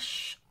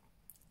brush,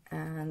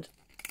 and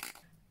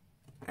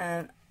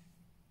I'm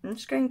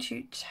just going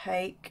to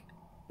take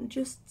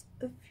just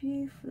a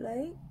few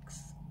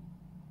flakes.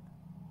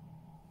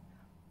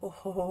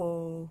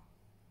 Oh,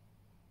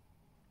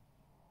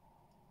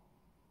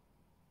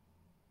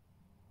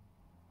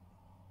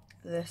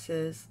 this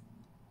is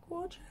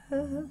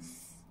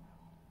gorgeous.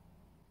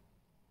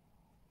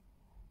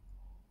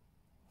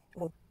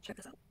 Oh, check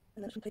this out.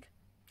 And then it's gonna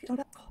take on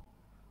back. Oh,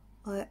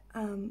 I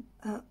am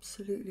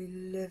absolutely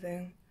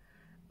living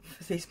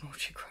for these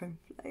multi-chrome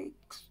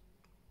flakes.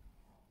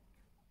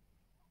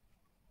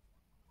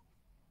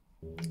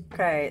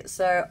 Okay,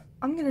 so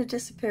I'm going to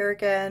disappear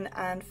again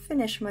and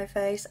finish my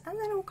face, and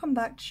then I'll come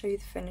back to show you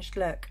the finished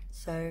look.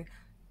 So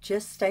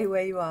just stay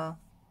where you are.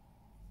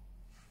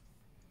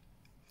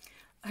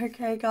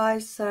 Okay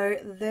guys, so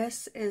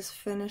this is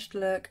finished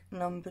look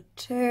number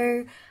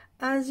 2.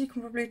 As you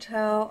can probably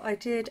tell, I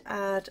did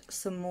add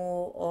some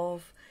more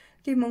of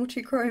the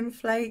multi-chrome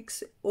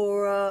flakes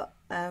aura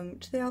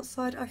to the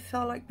outside. I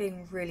felt like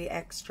being really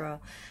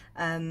extra.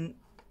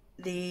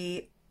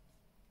 The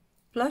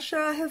blusher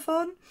I have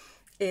on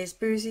is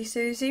Boozy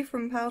Susie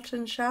from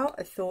Poutnshout.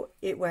 I thought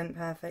it went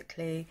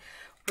perfectly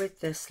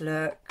with this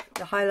look.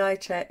 The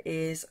highlighter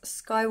is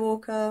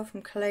Skywalker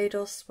from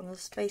Kaleidos, one of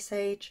the Space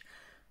Age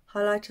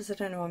highlighters. I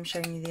don't know why I'm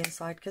showing you the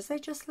inside because they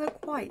just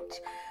look white.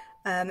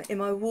 In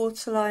my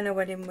waterline I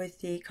went in with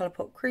the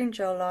Colourpop Cream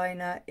Gel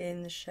Liner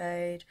in the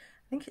shade,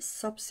 I think it's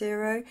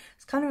Sub-Zero.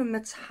 It's kind of a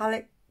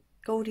metallic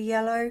goldy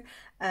yellow.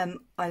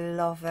 I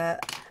love it.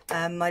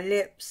 My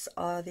lips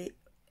are the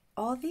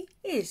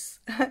Is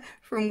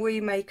from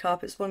We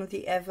Makeup. It's one of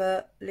the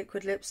Ever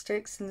liquid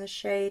lipsticks in the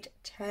shade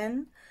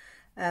 10.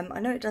 I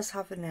know it does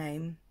have a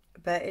name,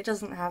 but it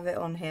doesn't have it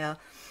on here.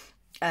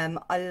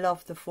 I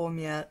love the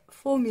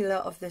formula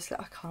of this.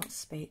 I can't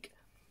speak.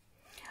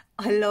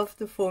 I love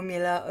the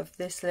formula of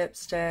this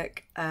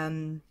lipstick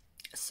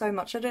so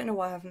much. I don't know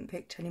why I haven't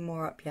picked any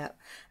more up yet.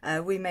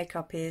 We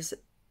Makeup is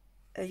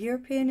a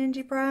European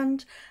indie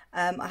brand.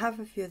 I have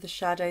a few of the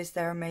shadows,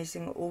 they're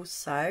amazing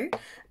also.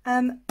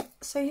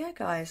 So yeah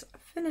guys,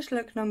 finished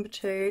look number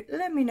 2.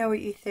 Let me know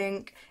what you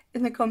think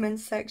in the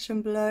comments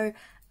section below,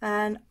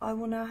 and I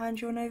will now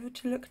hand you on over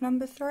to look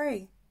number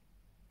 3.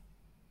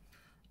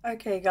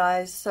 Okay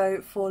guys,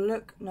 so for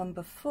look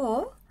number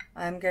 4,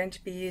 I'm going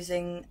to be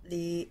using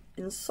the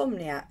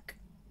Insomniac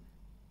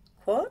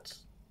quad,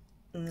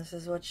 and this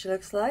is what she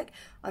looks like.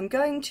 I'm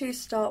going to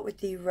start with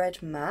the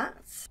red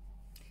matte.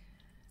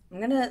 I'm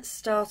going to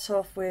start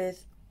off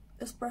with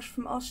this brush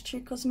from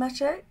Altitude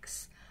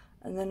Cosmetics,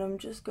 and then I'm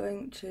just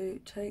going to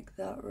take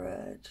that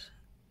red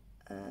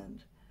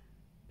and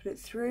put it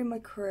through my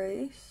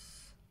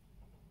crease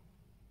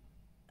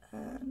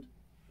and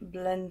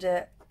blend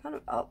it kind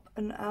of up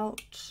and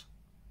out.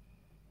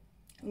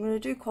 I'm going to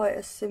do quite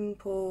a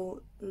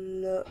simple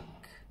look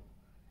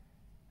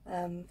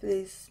for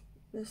this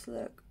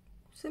look.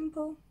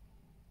 Simple?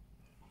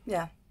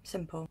 Yeah,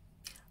 simple.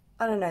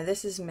 I don't know,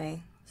 this is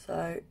me,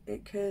 so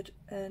it could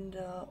end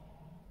up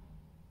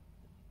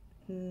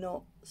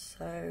not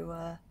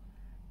so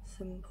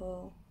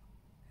simple.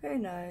 Who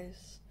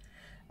knows?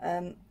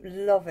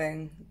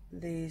 Loving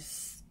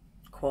these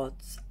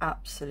quads,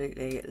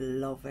 absolutely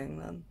loving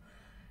them.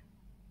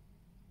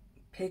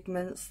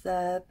 Pigments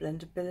there,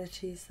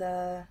 blendability's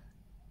there,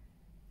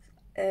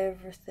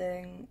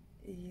 everything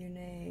you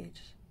need.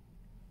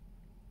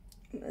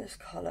 This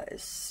colour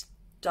is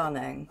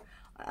stunning.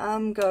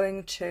 I'm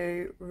going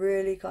to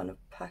really kind of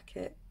pack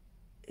it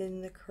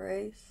in the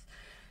crease,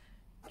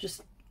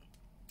 just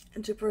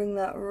to bring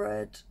that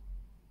red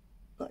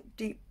like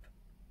deep,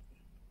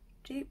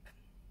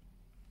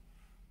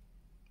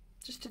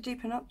 just to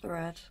deepen up the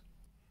red.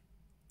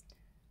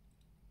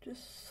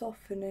 Just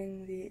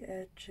softening the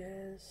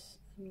edges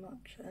as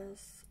much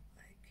as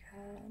I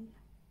can.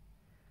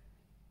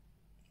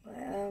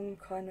 I am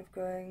kind of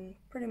going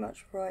pretty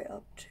much right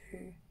up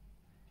to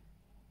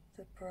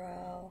the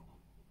brow.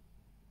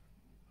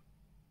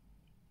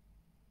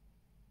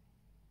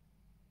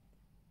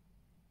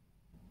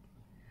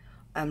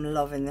 I'm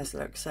loving this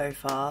look so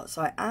far,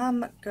 so I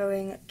am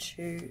going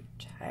to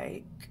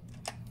take,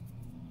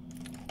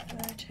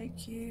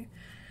 you?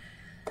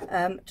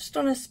 Just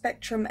on a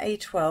Spectrum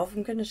A12,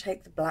 I'm going to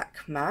take the black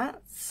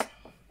mattes,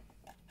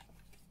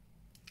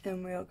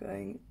 and we are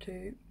going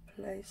to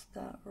place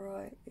that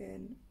right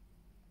in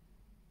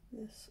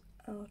this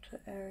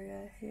outer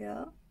area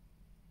here.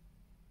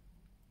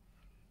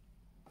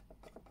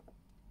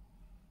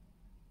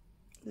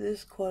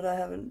 This quad I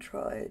haven't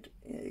tried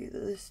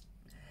either.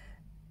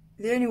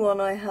 The only one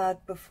I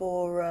had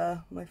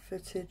before my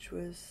footage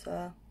was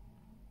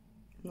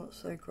not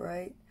so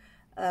great.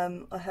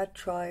 I had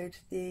tried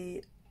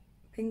the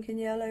pink and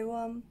yellow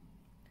one,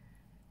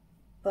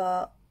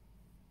 but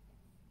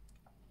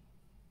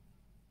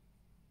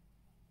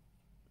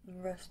the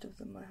rest of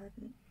them I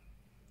hadn't.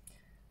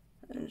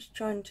 I'm just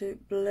trying to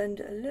blend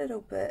it a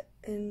little bit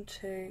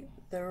into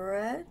the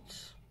red.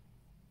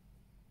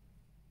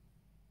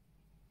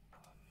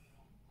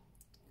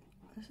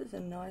 This is a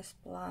nice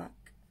black.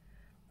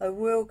 I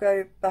will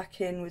go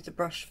back in with the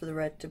brush for the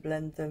red to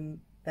blend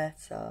them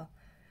better,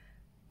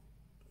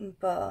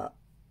 but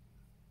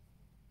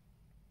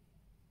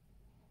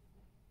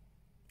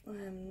I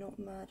am not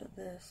mad at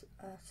this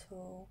at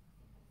all.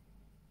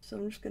 So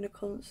I'm just going to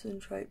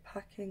concentrate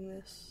packing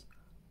this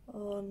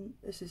on.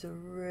 This is a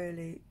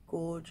really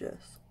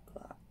gorgeous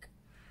black.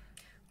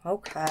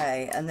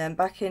 Okay, and then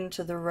back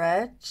into the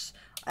red.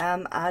 I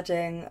am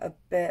adding a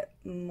bit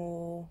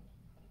more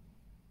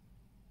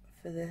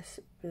for this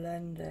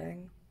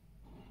blending.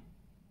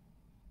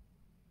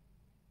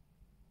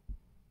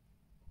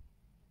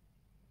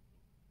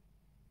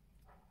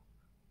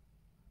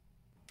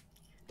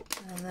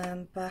 And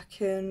then back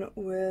in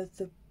with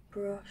the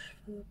brush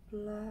for the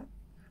black.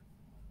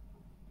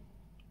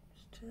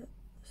 Just to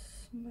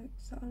smoke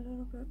that a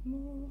little bit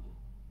more.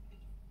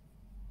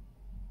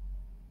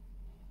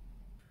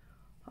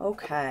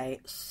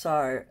 Okay,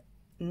 so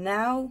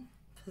now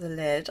for the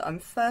lid, I'm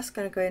first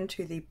going to go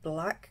into the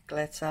black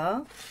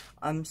glitter.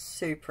 I'm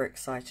super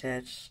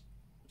excited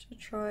to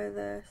try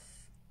this.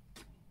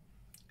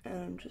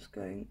 And I'm just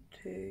going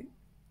to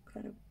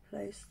kind of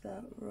place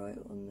that right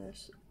on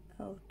this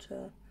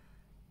outer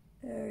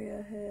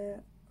area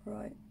here,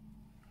 right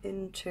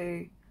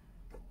into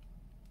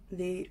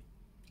the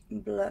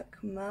black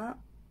matte.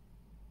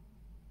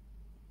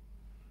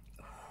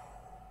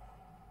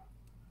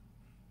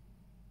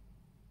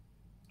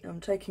 I'm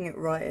taking it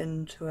right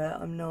into it.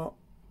 I'm not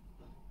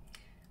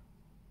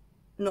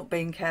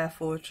being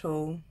careful at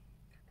all.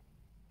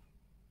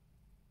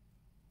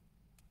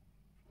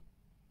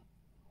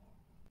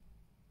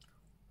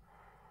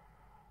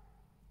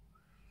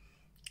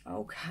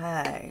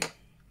 Okay.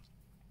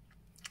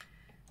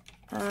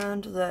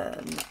 And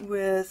then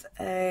with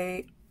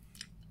a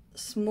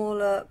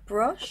smaller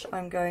brush,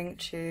 I'm going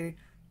to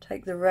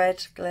take the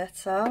red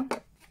glitter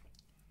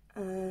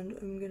and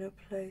I'm going to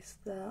place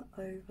that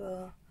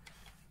over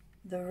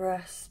the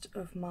rest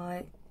of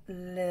my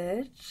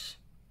lid.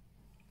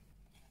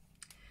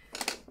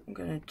 What I'm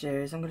going to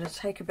do is I'm going to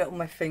take a bit on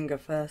my finger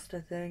first,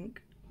 I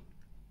think.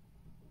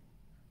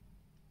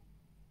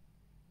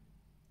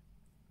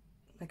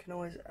 I can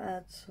always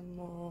add some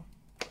more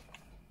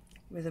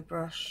with a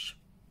brush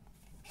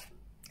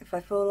if I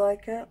feel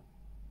like it.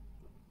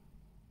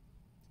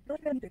 So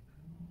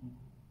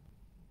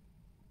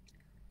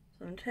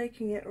I'm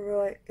taking it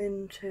right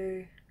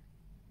into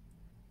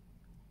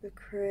the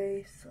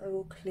crease. I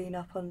will clean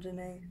up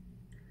underneath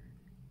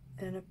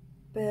in a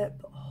bit,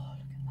 but oh,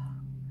 look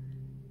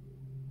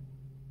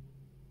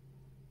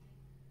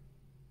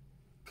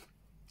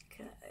at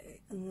that. Okay,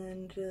 and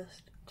then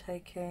just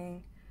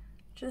taking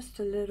just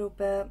a little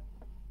bit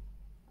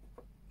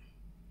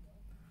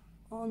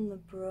on the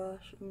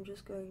brush. I'm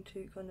just going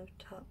to kind of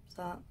tap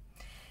that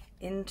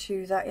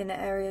into that inner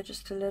area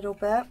just a little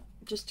bit,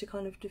 just to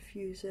kind of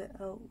diffuse it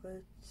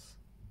outwards.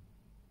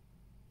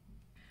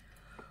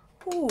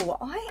 Oh,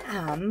 I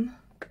am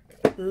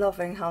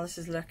loving how this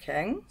is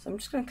looking. So I'm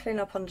just going to clean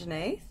up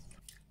underneath.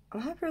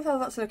 I'm happy with how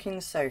that's looking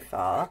so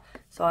far.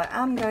 So I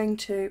am going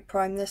to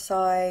prime this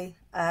eye,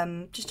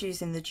 just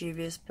using the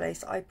Juvia's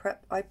Place eye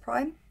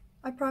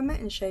primer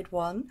in shade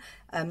 1,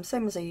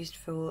 same as I used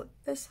for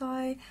this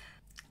eye.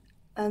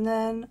 And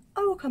then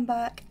I will come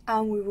back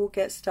and we will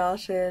get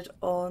started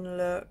on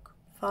look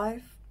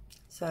 5.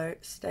 So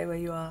stay where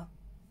you are.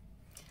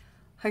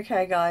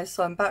 Okay guys,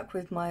 so I'm back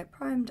with my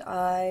primed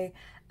eye.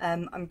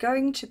 I'm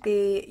going to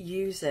be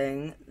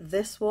using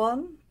this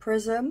one,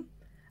 Prism.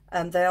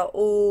 They are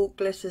all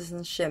glitters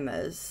and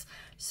shimmers.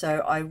 So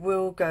I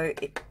will go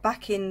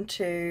back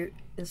into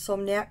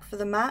Insomniac for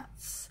the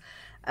mattes.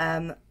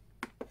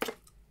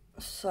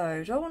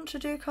 So do I want to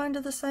do kind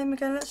of the same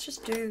again? Let's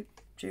just do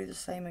the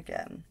same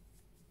again.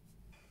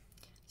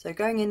 So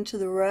going into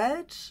the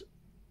red,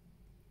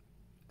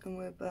 and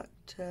we're back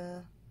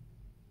to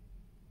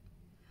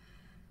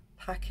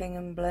packing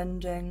and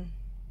blending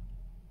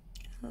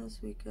as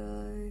we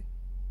go.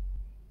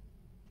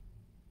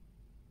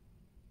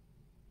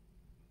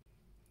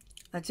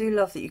 I do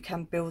love that you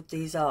can build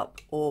these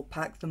up or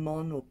pack them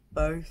on or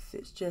both.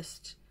 It's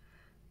just,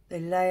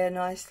 they layer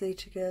nicely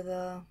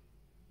together.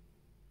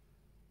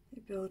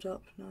 They build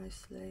up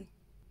nicely.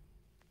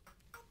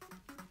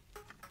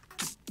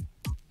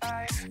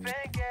 I've been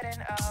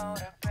getting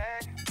out of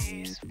bed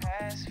these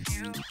past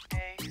few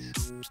days.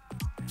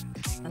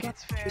 Think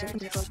it's fair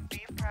to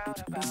be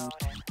proud about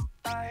it.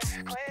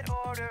 I've quit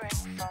ordering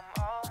from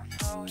all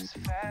those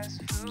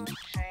fast food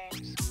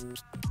chains.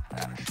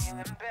 I'm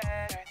feeling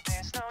better,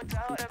 there's no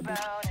doubt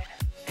about it.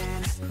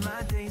 And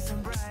my days are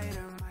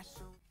brighter, my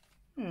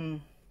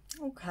soul.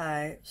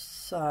 Okay,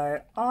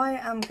 so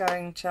I'm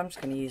just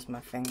going to use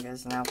my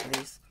fingers now for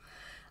these.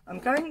 I'm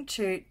going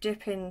to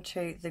dip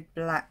into the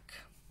black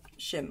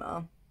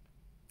shimmer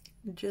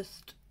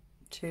just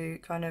to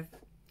kind of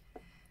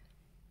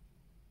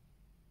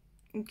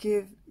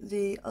give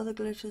the other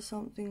glitter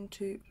something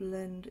to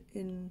blend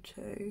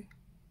into.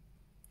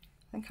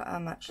 I think I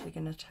am actually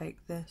going to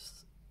take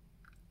this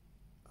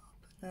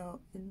up and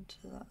out into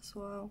that as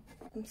well.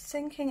 I'm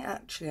thinking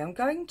actually I'm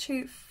going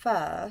to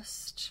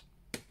first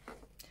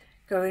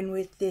go in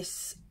with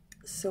this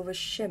silver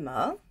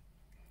shimmer.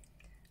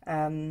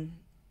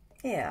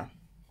 Yeah,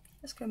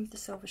 let's go in with the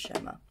silver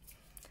shimmer.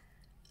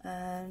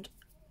 And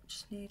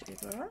just need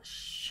a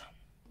brush.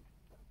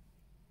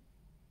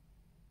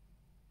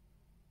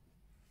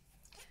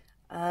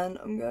 and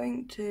I'm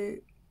going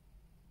to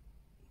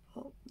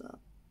pop that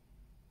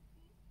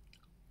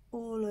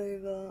all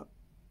over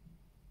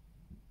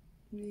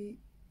the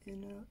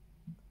inner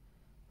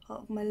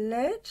part of my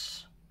lid.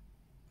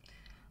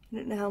 I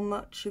don't know how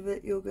much of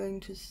it you're going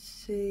to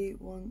see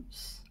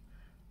once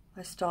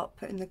I start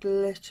putting the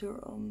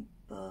glitter on,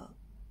 but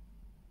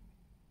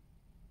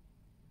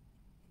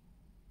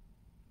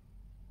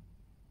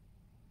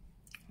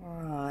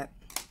alright.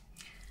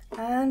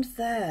 And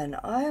then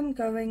I am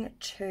going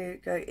to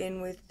go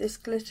in with this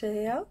glitter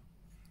here,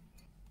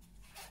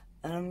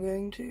 and I'm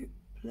going to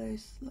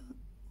place that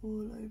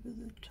all over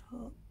the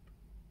top.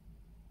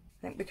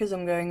 I think because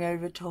I'm going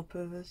over top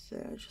of us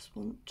there, I just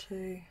want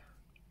to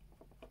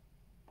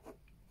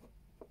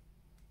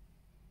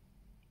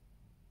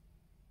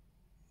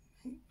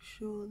make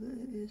sure that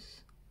it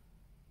is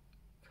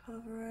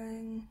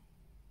covering.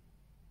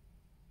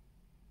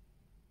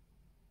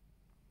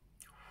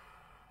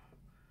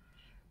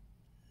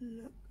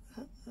 Look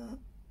at that.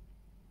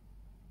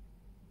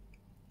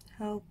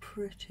 How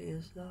pretty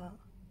is that?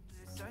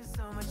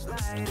 So much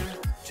lighter.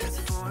 Just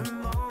for a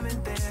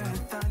moment there, I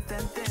thought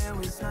that there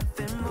was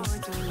nothing more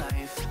to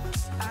life.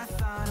 I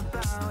thought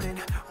about it,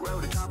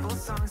 wrote a couple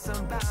songs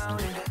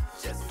about it.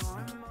 Just for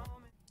a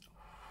moment.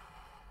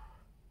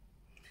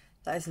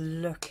 That is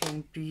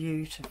looking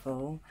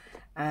beautiful.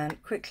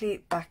 And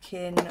quickly back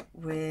in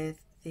with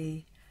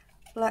the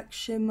black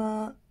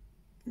shimmer,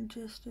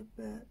 just a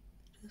bit,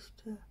 just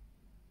to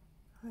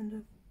kind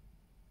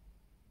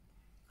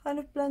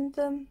of blend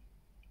them.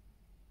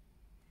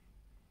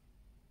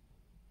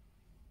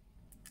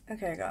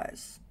 Okay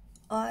guys,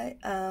 I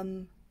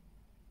am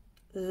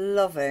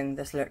loving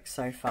this look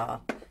so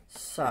far.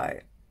 So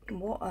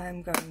what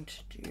I'm going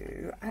to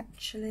do,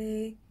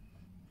 actually,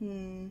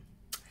 I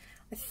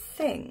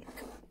think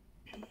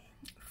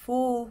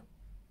for,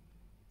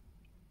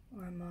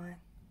 where am I?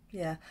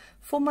 Yeah,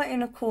 for my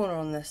inner corner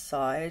on this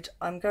side,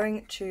 I'm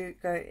going to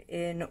go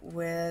in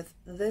with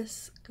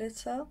this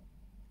glitter up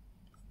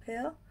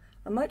here.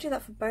 I might do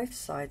that for both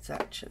sides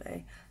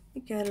actually. Let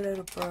me get a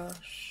little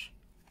brush.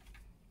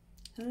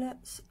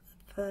 Let's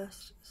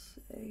first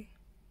see.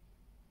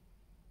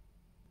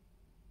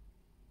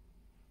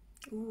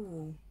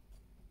 Ooh.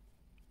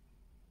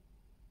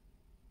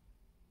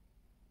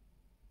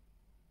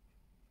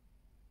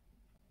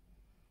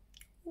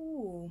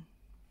 Ooh.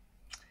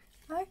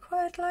 I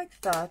quite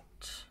like that.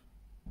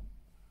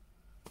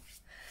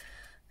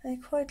 I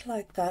quite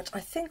like that. I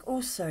think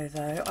also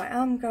though, I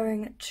am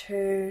going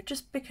to,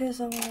 just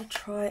because I want to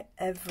try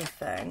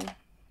everything,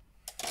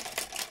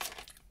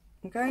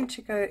 I'm going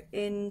to go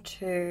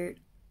into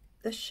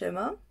the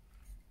shimmer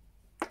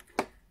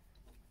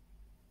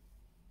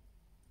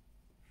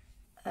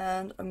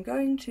and I'm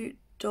going to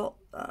dot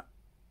that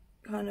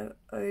kind of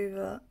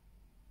over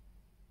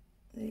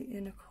the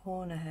inner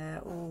corner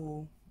here.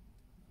 Ooh.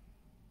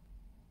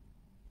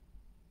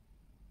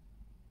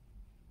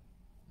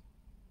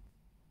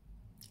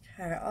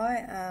 Okay,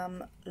 I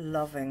am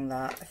loving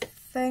that. I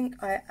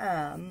think I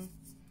am,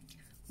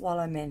 while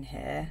I'm in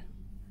here,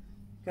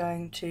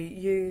 going to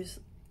use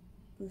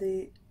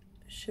the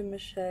shimmer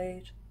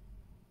shade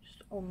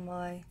just on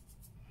my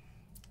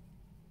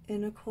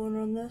inner corner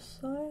on this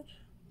side.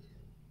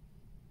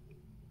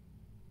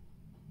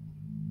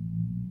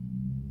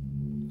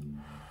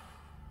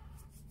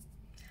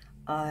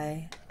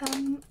 I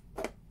am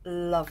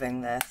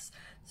loving this.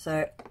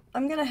 So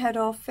I'm going to head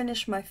off,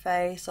 finish my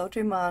face, I'll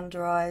do my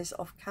under eyes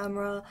off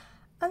camera,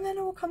 and then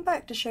I will come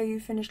back to show you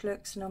finished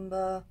looks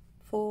number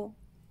 4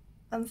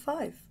 and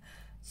 5.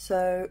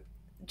 So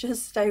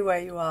just stay where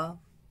you are.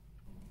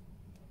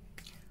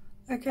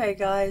 Okay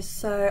guys,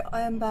 so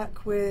I am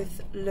back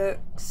with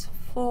looks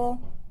 4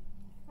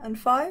 and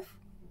 5.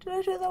 Did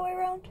I do it that way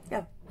around?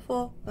 Yeah,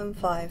 4 and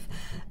 5.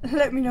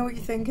 Let me know what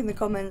you think in the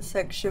comments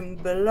section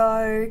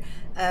below.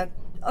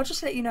 I'll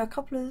just let you know a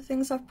couple of the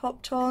things I've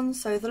popped on.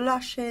 So the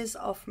lashes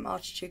are from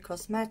Artitude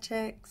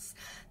Cosmetics.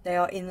 They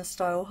are in the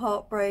style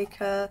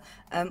Heartbreaker.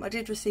 I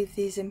did receive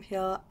these in PR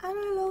and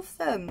I love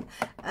them.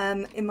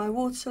 In my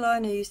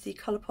waterline I used the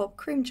Colourpop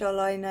Cream Gel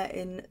Liner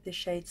in the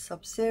shade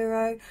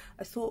Sub-Zero.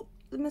 I thought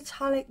the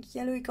metallic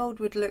yellowy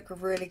gold would look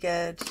really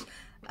good.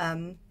 Let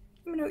me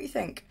know what you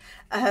think.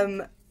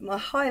 My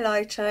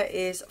highlighter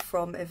is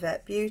from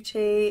Ivette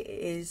Beauty. It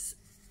is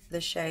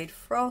the shade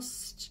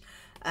Frost.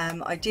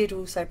 I did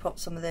also pop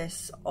some of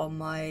this on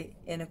my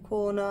inner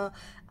corner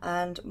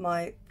and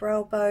my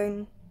brow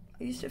bone.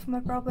 I used it for my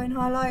brow bone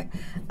highlight.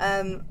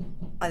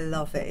 I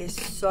love it. It's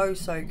so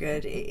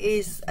good. It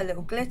is a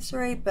little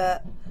glittery,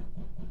 but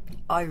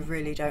I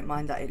really don't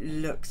mind that. It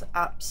looks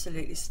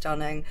absolutely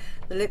stunning.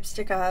 The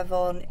lipstick I have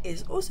on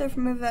is also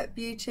from Yvette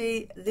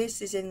Beauty.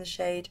 This is in the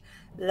shade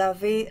La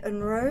Vie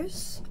en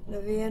Rose.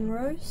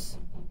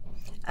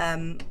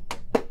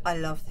 I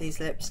love these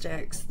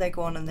lipsticks. They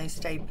go on and they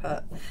stay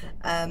put.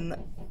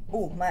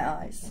 Oh, my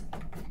eyes.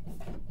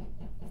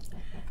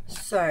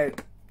 So,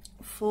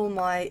 for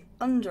my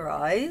under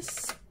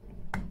eyes,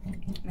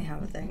 let me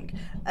have a think.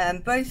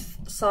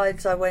 Both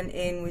sides I went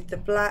in with the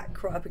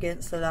black right up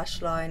against the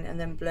lash line and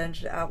then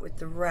blended it out with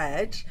the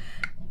red.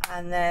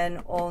 And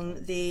then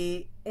on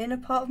the inner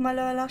part of my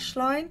lower lash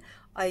line,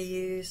 I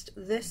used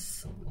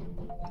this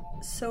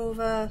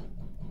silver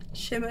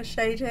shimmer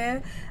shade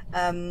here.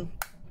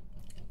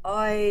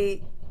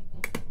 I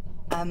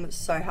am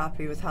so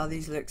happy with how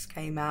these looks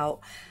came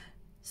out.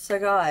 So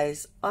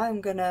guys, I'm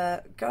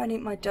gonna go and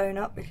eat my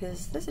donut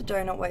because there's a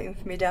donut waiting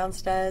for me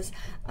downstairs,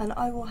 and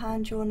I will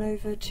hand you on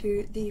over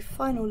to the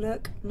final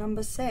look,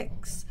 number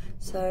 6.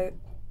 So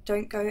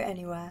don't go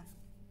anywhere.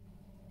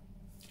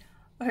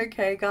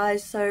 Okay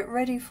guys, so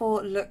ready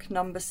for look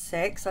number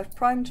 6. I've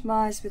primed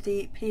my eyes with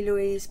the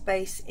P.Louise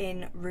base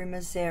in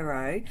Rumour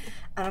 0,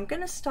 and I'm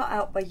going to start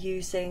out by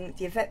using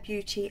the Ivette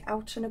Beauty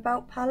Out and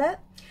About palette.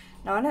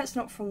 Now I know it's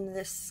not from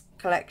this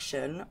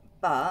collection,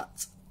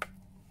 but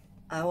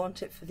I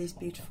want it for these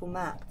beautiful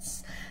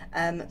mattes.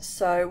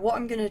 So what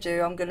I'm going to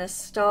do, I'm going to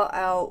start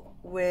out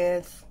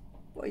with,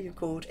 what are you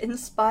called,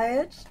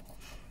 Inspired,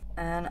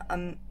 and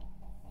I'm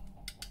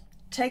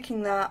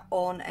taking that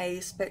on a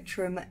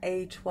Spectrum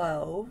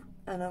A12,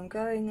 and I'm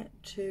going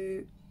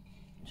to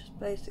just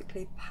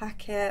basically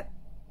pack it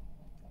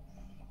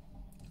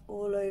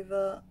all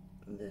over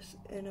this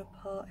inner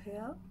part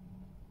here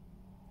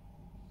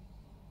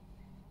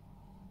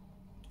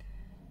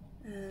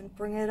and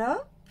bring it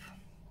up.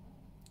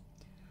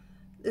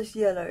 This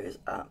yellow is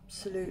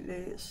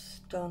absolutely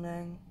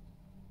stunning.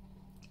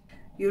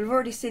 You've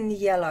already seen the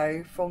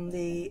yellow from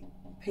the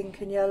pink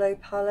and yellow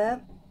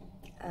palette.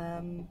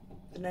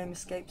 The name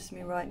escapes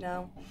me right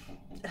now,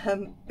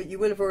 but you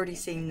will have already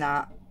seen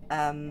that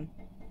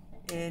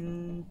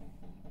in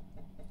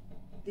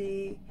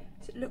the,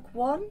 is it look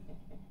 1?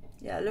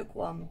 Yeah, look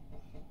 1.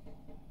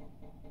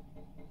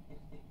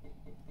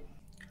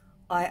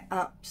 I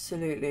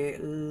absolutely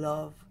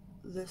love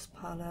this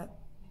palette.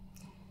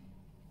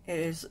 It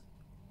is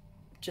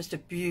just a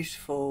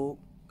beautiful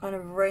kind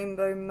of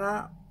rainbow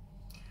matte,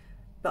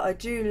 but I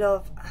do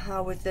love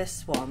how with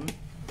this one,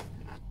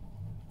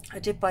 I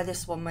did buy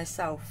this one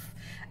myself,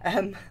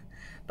 but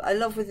I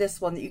love with this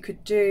one that you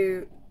could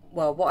do,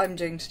 well, what I'm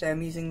doing today,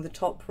 I'm using the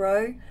top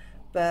row,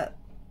 but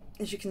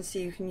as you can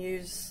see you can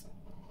use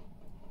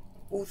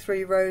all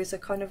 3 rows are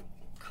kind of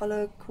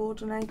colour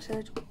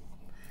coordinated,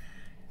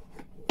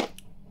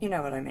 you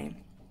know what I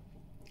mean.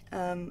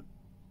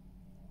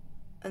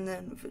 And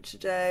then for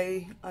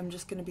today I'm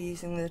just going to be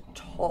using the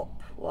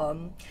top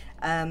one.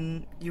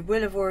 You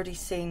will have already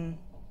seen,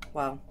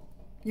 well,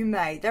 you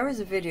may, there is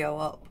a video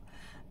up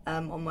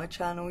on my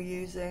channel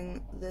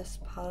using this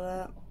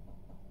palette.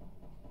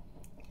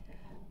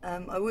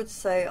 I would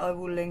say I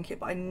will link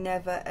it, but I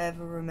never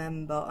ever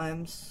remember. I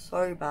am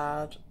so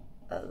bad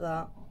at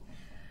that.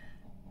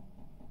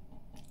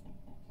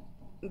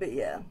 But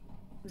yeah,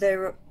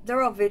 there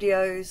are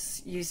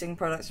videos using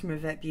products from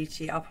Ivette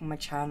Beauty up on my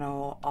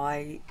channel.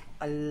 I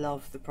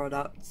love the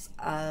products,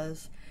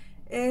 as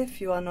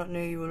if you are not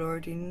new you will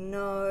already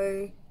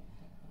know.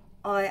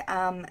 I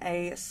am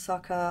a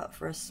sucker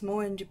for a small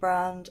indie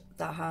brand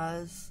that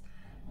has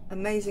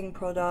amazing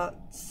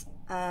products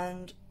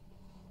and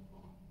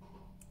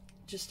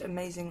just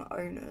amazing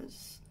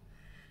owners,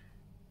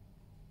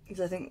 because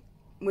I think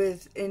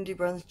with indie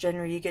brands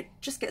generally you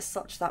just get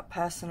such that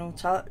personal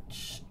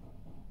touch,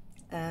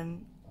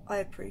 and I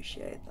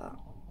appreciate that.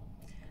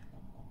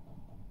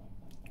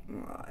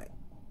 Right,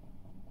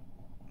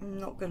 I'm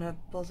not gonna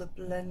bother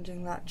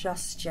blending that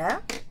just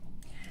yet.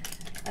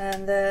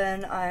 And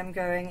then I'm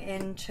going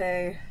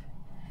into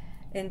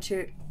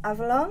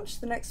Avalanche,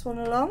 the next one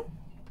along,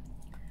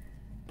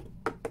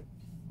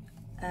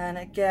 and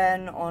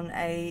again on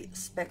a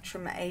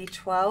Spectrum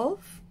A12,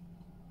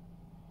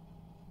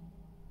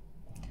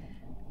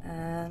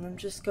 and I'm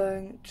just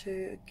going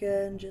to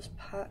again just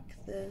pack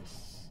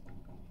this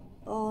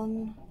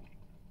on.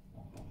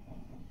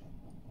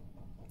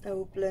 I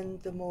will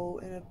blend them all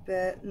in a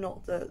bit,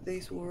 not that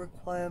these will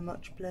require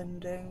much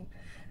blending,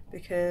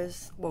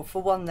 because, well,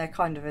 for one, they're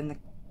kind of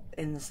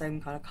in the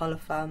same kind of colour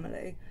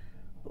family,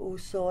 but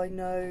also I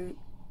know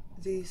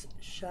these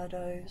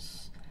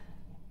shadows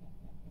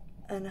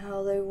and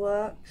how they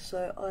work,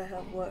 so I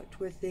have worked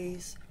with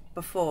these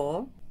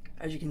before.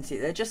 As you can see,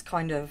 they're just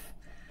kind of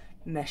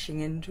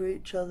meshing into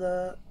each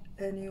other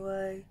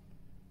anyway,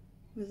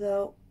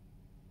 without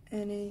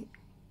any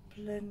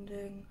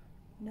blending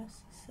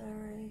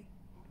necessary.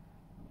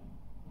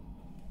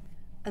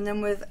 And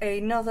then with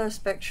another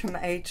Spectrum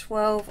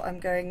A12, I'm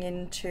going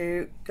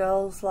into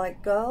Girls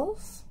Like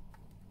Girls.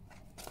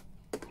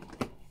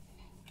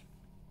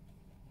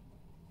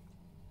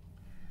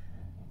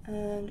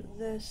 And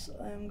this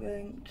I'm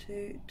going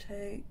to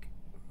take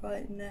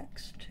right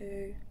next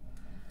to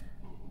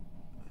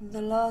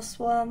the last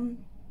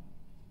one.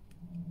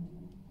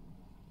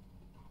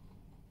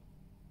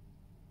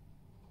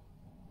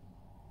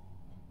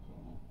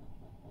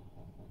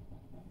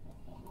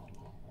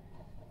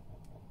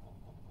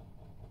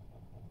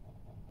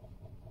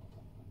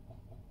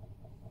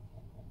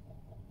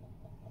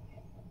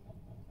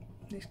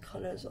 These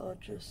colours are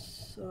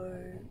just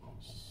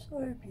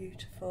so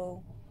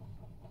beautiful.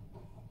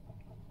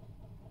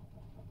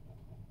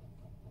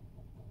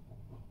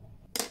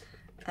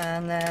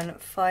 And then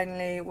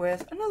finally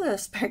with another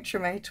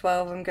Spectrum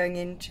A12, I'm going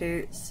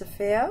into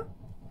Sophia.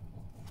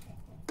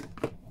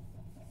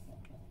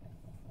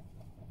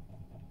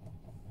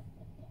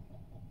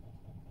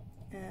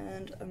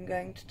 And I'm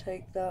going to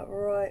take that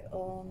right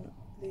on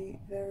the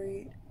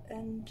very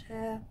end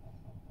here.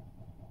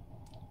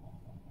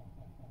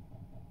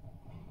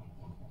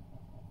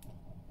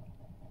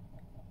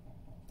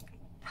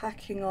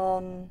 Packing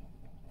on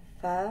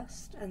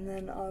first, and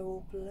then I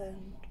will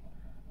blend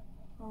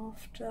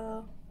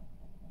after.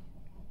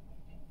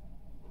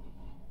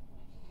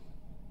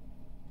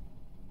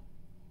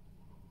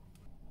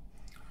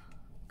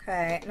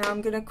 Okay, now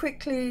I'm going to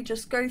quickly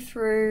just go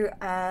through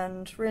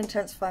and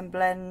re-intensify and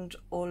blend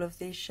all of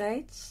these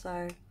shades,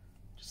 so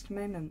just a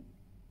moment.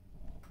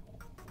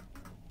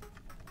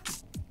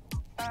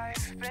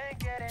 I've been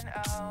getting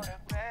out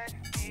of bed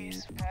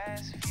these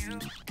past few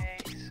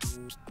days.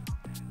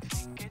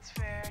 Think it's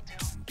fair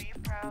to be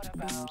proud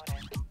about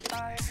it.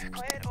 I've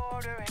quit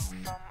ordering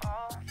from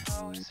all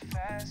those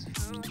fast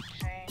food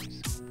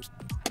chains.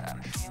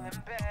 I'm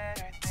feeling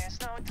better,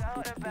 there's no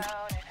doubt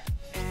about it.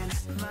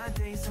 And my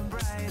days are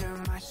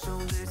brighter, my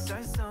shoulders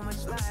are so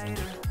much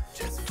lighter.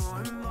 Just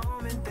for a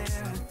moment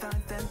there, I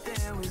thought that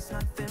there was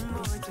nothing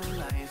more to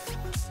life.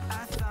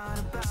 I thought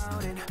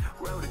about it,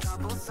 wrote a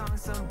couple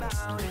songs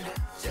about it.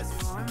 Just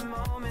for a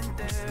moment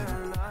there,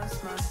 I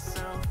lost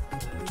myself.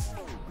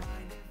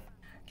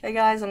 Okay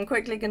guys, I'm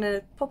quickly going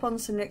to pop on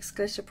some NYX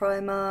Glitter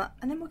Primer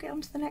and then we'll get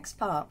on to the next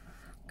part.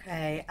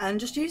 Okay, and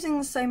just using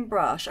the same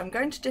brush, I'm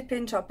going to dip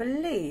into, I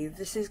believe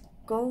this is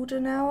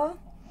Golden Hour.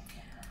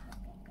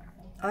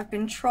 I've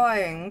been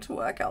trying to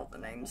work out the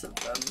names of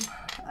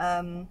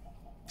them,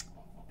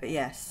 but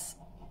yes.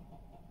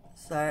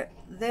 So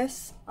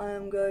this I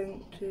am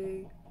going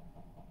to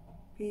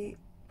be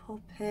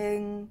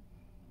popping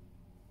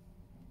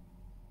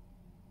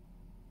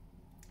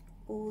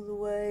all the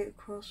way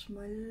across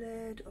my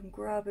lid. I'm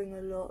grabbing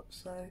a lot,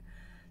 so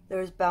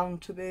there is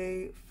bound to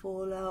be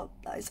fallout.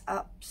 That is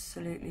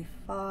absolutely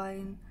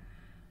fine.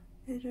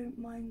 I don't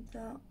mind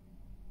that.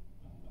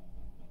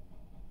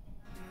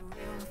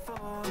 For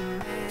a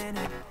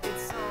minute,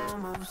 it's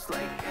almost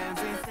like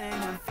everything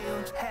I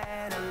feel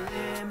had a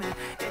limit.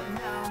 It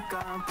now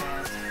gone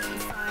past.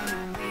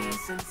 Finding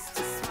reasons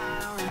to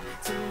smile and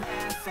to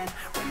laugh, and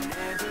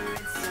whenever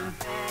it's a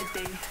bad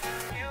day,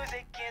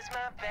 music is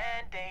my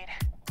band-aid.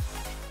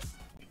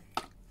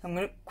 I'm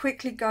going to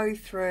quickly go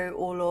through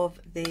all of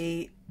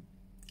the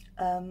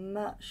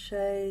matte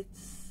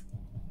shades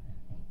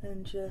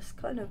and just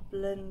kind of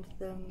blend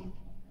them,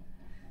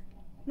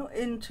 not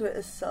into it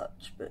as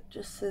such, but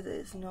just so that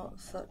it's not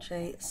such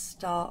a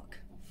stark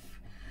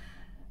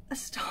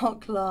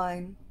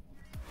line.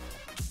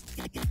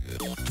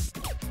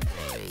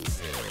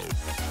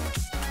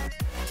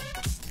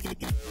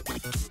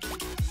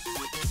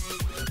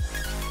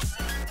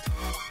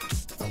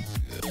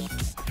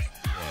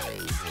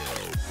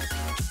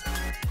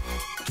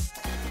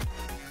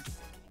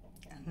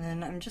 And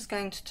then I'm just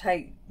going to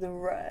take the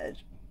red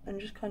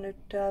and just kind of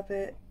dab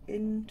it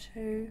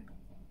into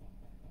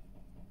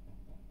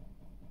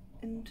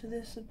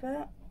this a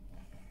bit.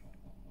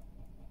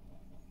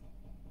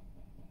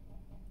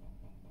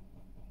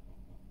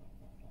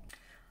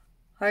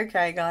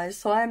 Okay guys,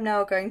 so I'm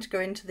now going to go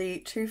into the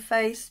Too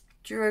Faced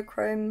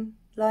Duochrome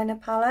liner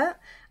palette,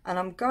 and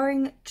I'm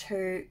going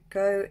to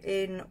go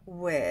in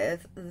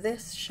with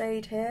this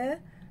shade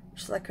here,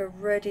 which is like a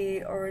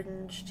reddy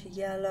orange to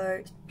yellow.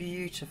 It's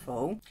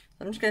beautiful.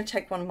 I'm just going to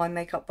take one of my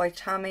Makeup by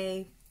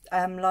Tammy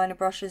liner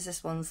brushes.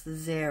 This one's the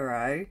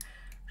 0,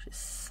 which is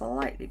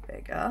slightly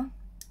bigger.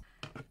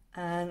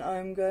 And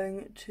I'm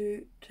going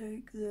to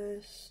take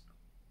this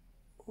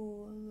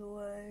all the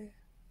way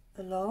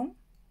along.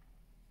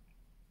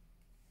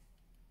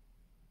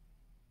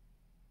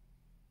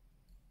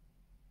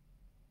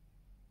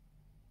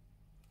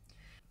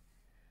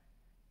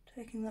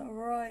 Taking that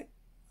right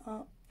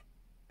up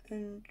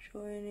and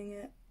joining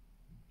it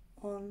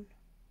on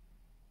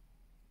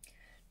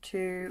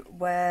to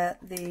where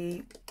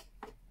the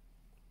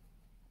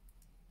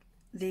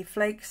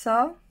flakes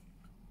are.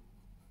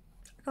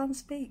 I can't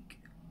speak.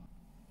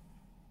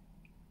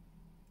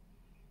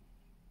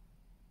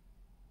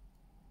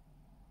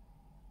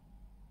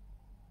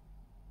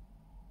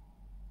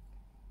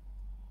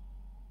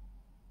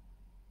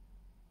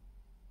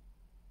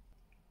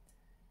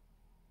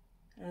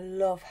 I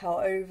love how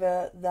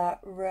over that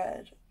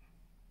red it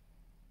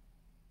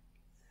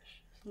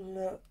just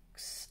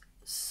looks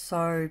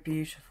so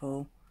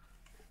beautiful.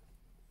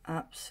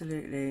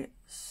 Absolutely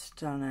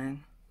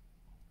stunning.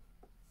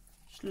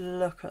 Just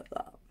look at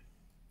that.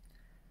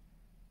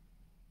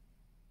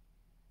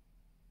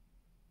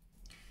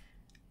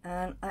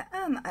 And I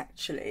am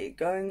actually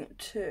going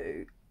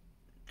to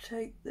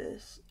take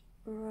this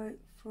right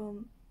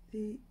from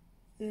the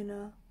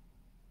inner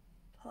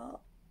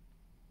part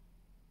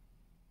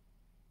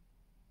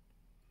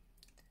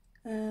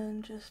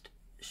and just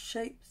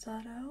shape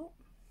that out.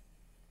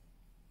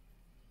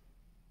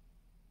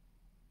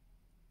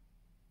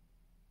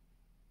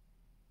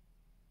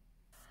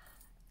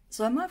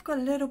 So I might have got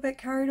a little bit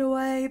carried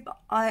away, but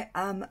I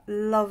am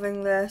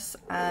loving this,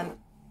 and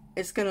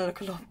it's going to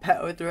look a lot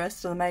better with the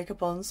rest of the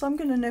makeup on. So I'm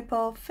going to nip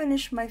off,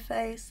 finish my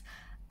face,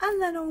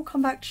 and then I will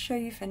come back to show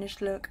you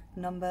finished look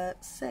number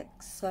 6.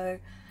 So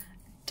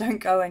don't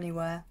go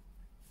anywhere.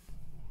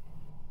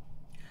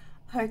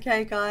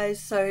 Okay guys,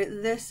 so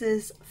this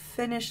is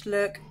finished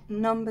look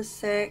number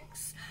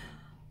 6.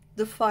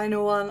 The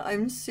final one.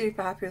 I'm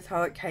super happy with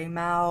how it came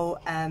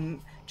out.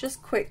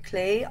 Just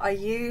quickly, I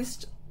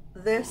used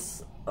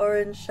this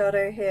orange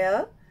shadow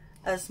here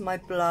as my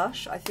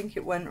blush. I think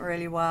it went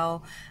really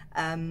well.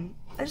 I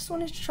just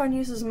wanted to try and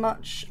use as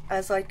much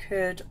as I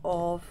could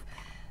of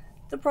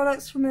the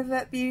products from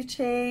Ivette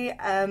Beauty.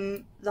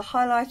 The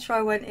highlighter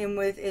I went in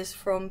with is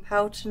from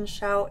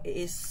Poutnshout. It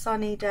is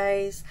Sunny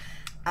Days,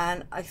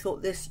 and I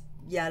thought this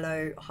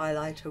yellow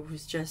highlighter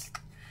was just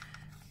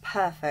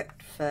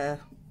perfect for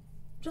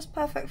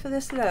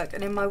this look.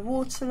 And in my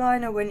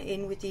waterline I went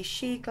in with the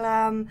She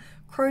Glam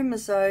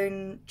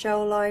Chromazone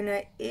gel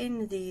liner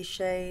in the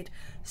shade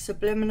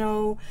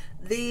Subliminal.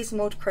 These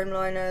multi-chrome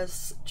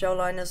liners, gel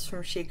liners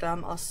from She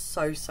Glam are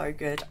so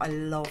good. I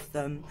love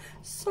them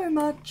so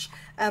much.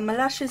 My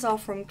lashes are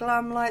from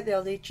Glamlight. They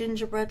are the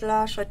gingerbread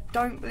lash. I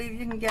don't believe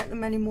you can get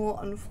them anymore,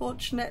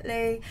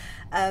 unfortunately.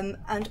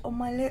 And on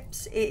my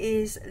lips it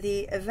is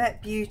the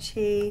Ivette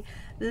Beauty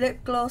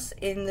lip gloss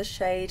in the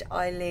shade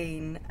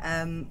Eileen.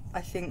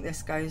 I think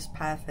this goes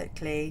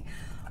perfectly.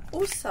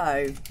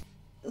 Also,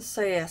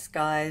 so yes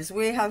guys,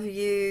 I have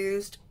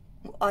used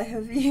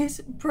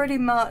pretty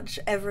much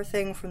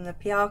everything from the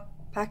PR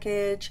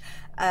package.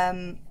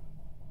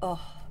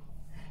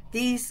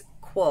 These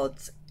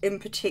quads in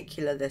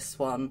particular, this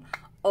one,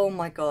 oh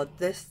my god,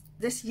 this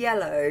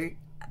yellow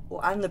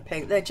and the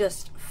pink, they're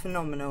just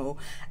phenomenal.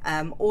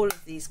 All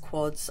of these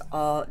quads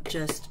are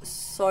just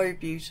so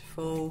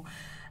beautiful.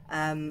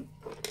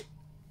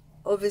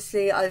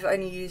 Obviously I've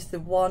only used the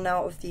one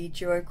out of the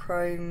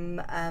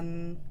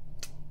duochrome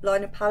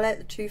liner palette,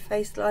 the Too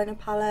Faced liner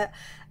palette,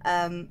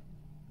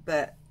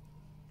 but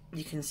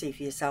you can see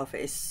for yourself, it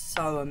is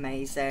so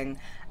amazing,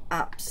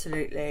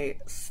 absolutely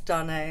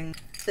stunning.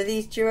 So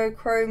these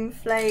duochrome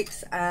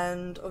flakes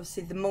and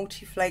obviously the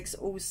multi flakes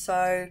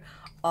also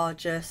are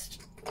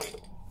just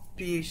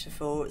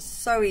beautiful. It's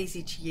so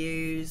easy to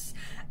use.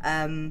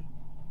 I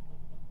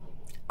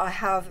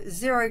have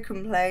zero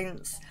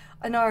complaints.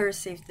 I know I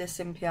received this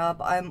in PR,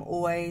 but I'm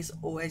always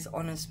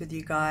honest with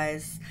you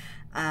guys,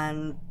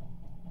 and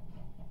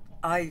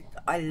I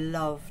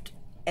loved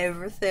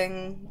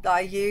everything that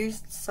I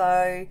used.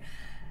 So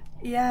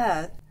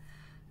yeah,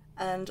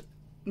 and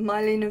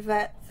Mylene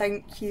Ivette,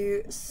 thank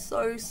you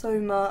so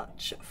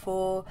much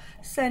for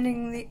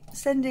sending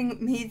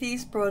me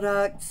these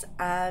products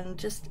and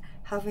just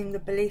having the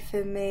belief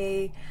in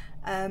me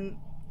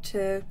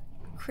to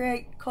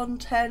create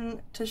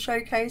content, to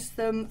showcase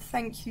them.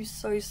 Thank you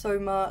so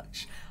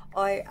much.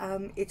 I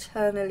am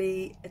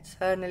eternally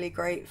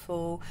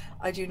grateful.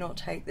 I do not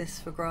take this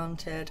for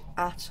granted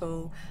at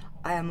all.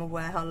 I am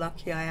aware how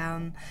lucky I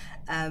am.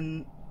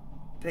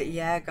 But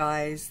yeah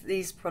guys,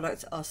 these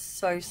products are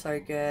so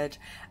good.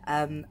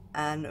 And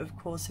of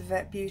course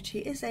Ivette Beauty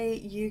is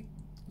a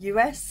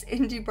US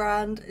indie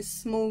brand, a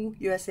small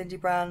US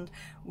indie brand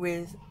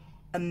with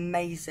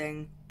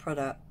amazing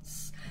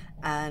products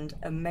and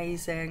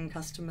amazing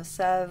customer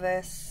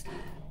service.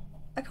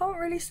 I can't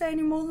really say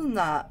any more than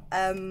that.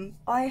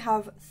 I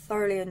have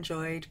thoroughly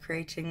enjoyed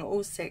creating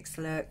all 6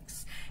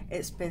 looks.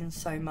 It's been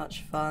so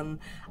much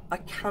fun. I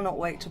cannot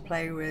wait to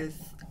play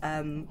with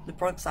the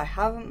products I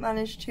haven't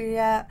managed to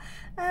yet,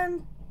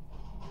 and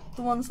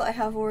the ones that I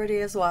have already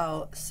as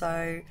well.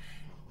 So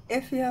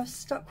if you have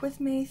stuck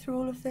with me through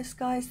all of this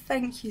guys,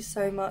 thank you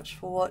so much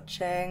for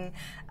watching.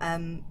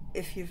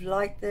 If you've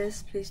liked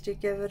this, please do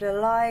give it a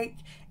like.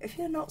 If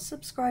you're not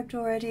subscribed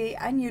already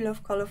and you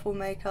love colourful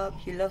makeup,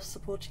 you love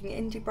supporting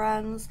indie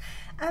brands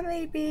and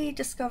maybe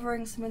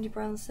discovering some indie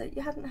brands that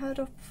you hadn't heard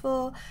of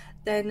before,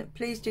 then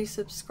please do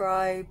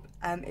subscribe.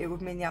 It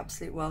would mean the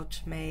absolute world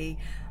to me.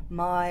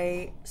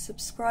 My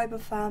subscriber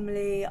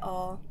family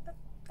are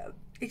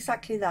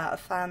exactly that, a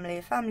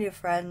family of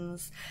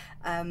friends.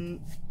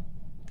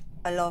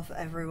 I love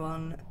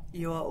everyone.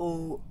 You are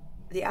all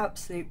the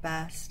absolute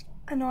best.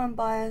 I know I'm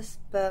biased,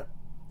 but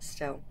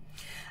still.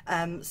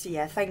 So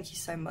yeah, thank you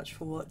so much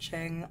for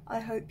watching.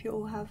 I hope you're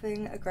all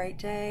having a great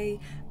day,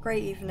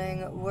 great evening,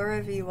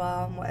 wherever you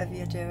are and whatever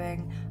you're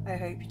doing. I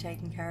hope you're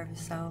taking care of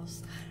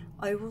yourselves.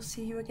 I will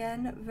see you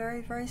again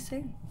very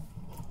soon.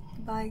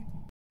 Bye.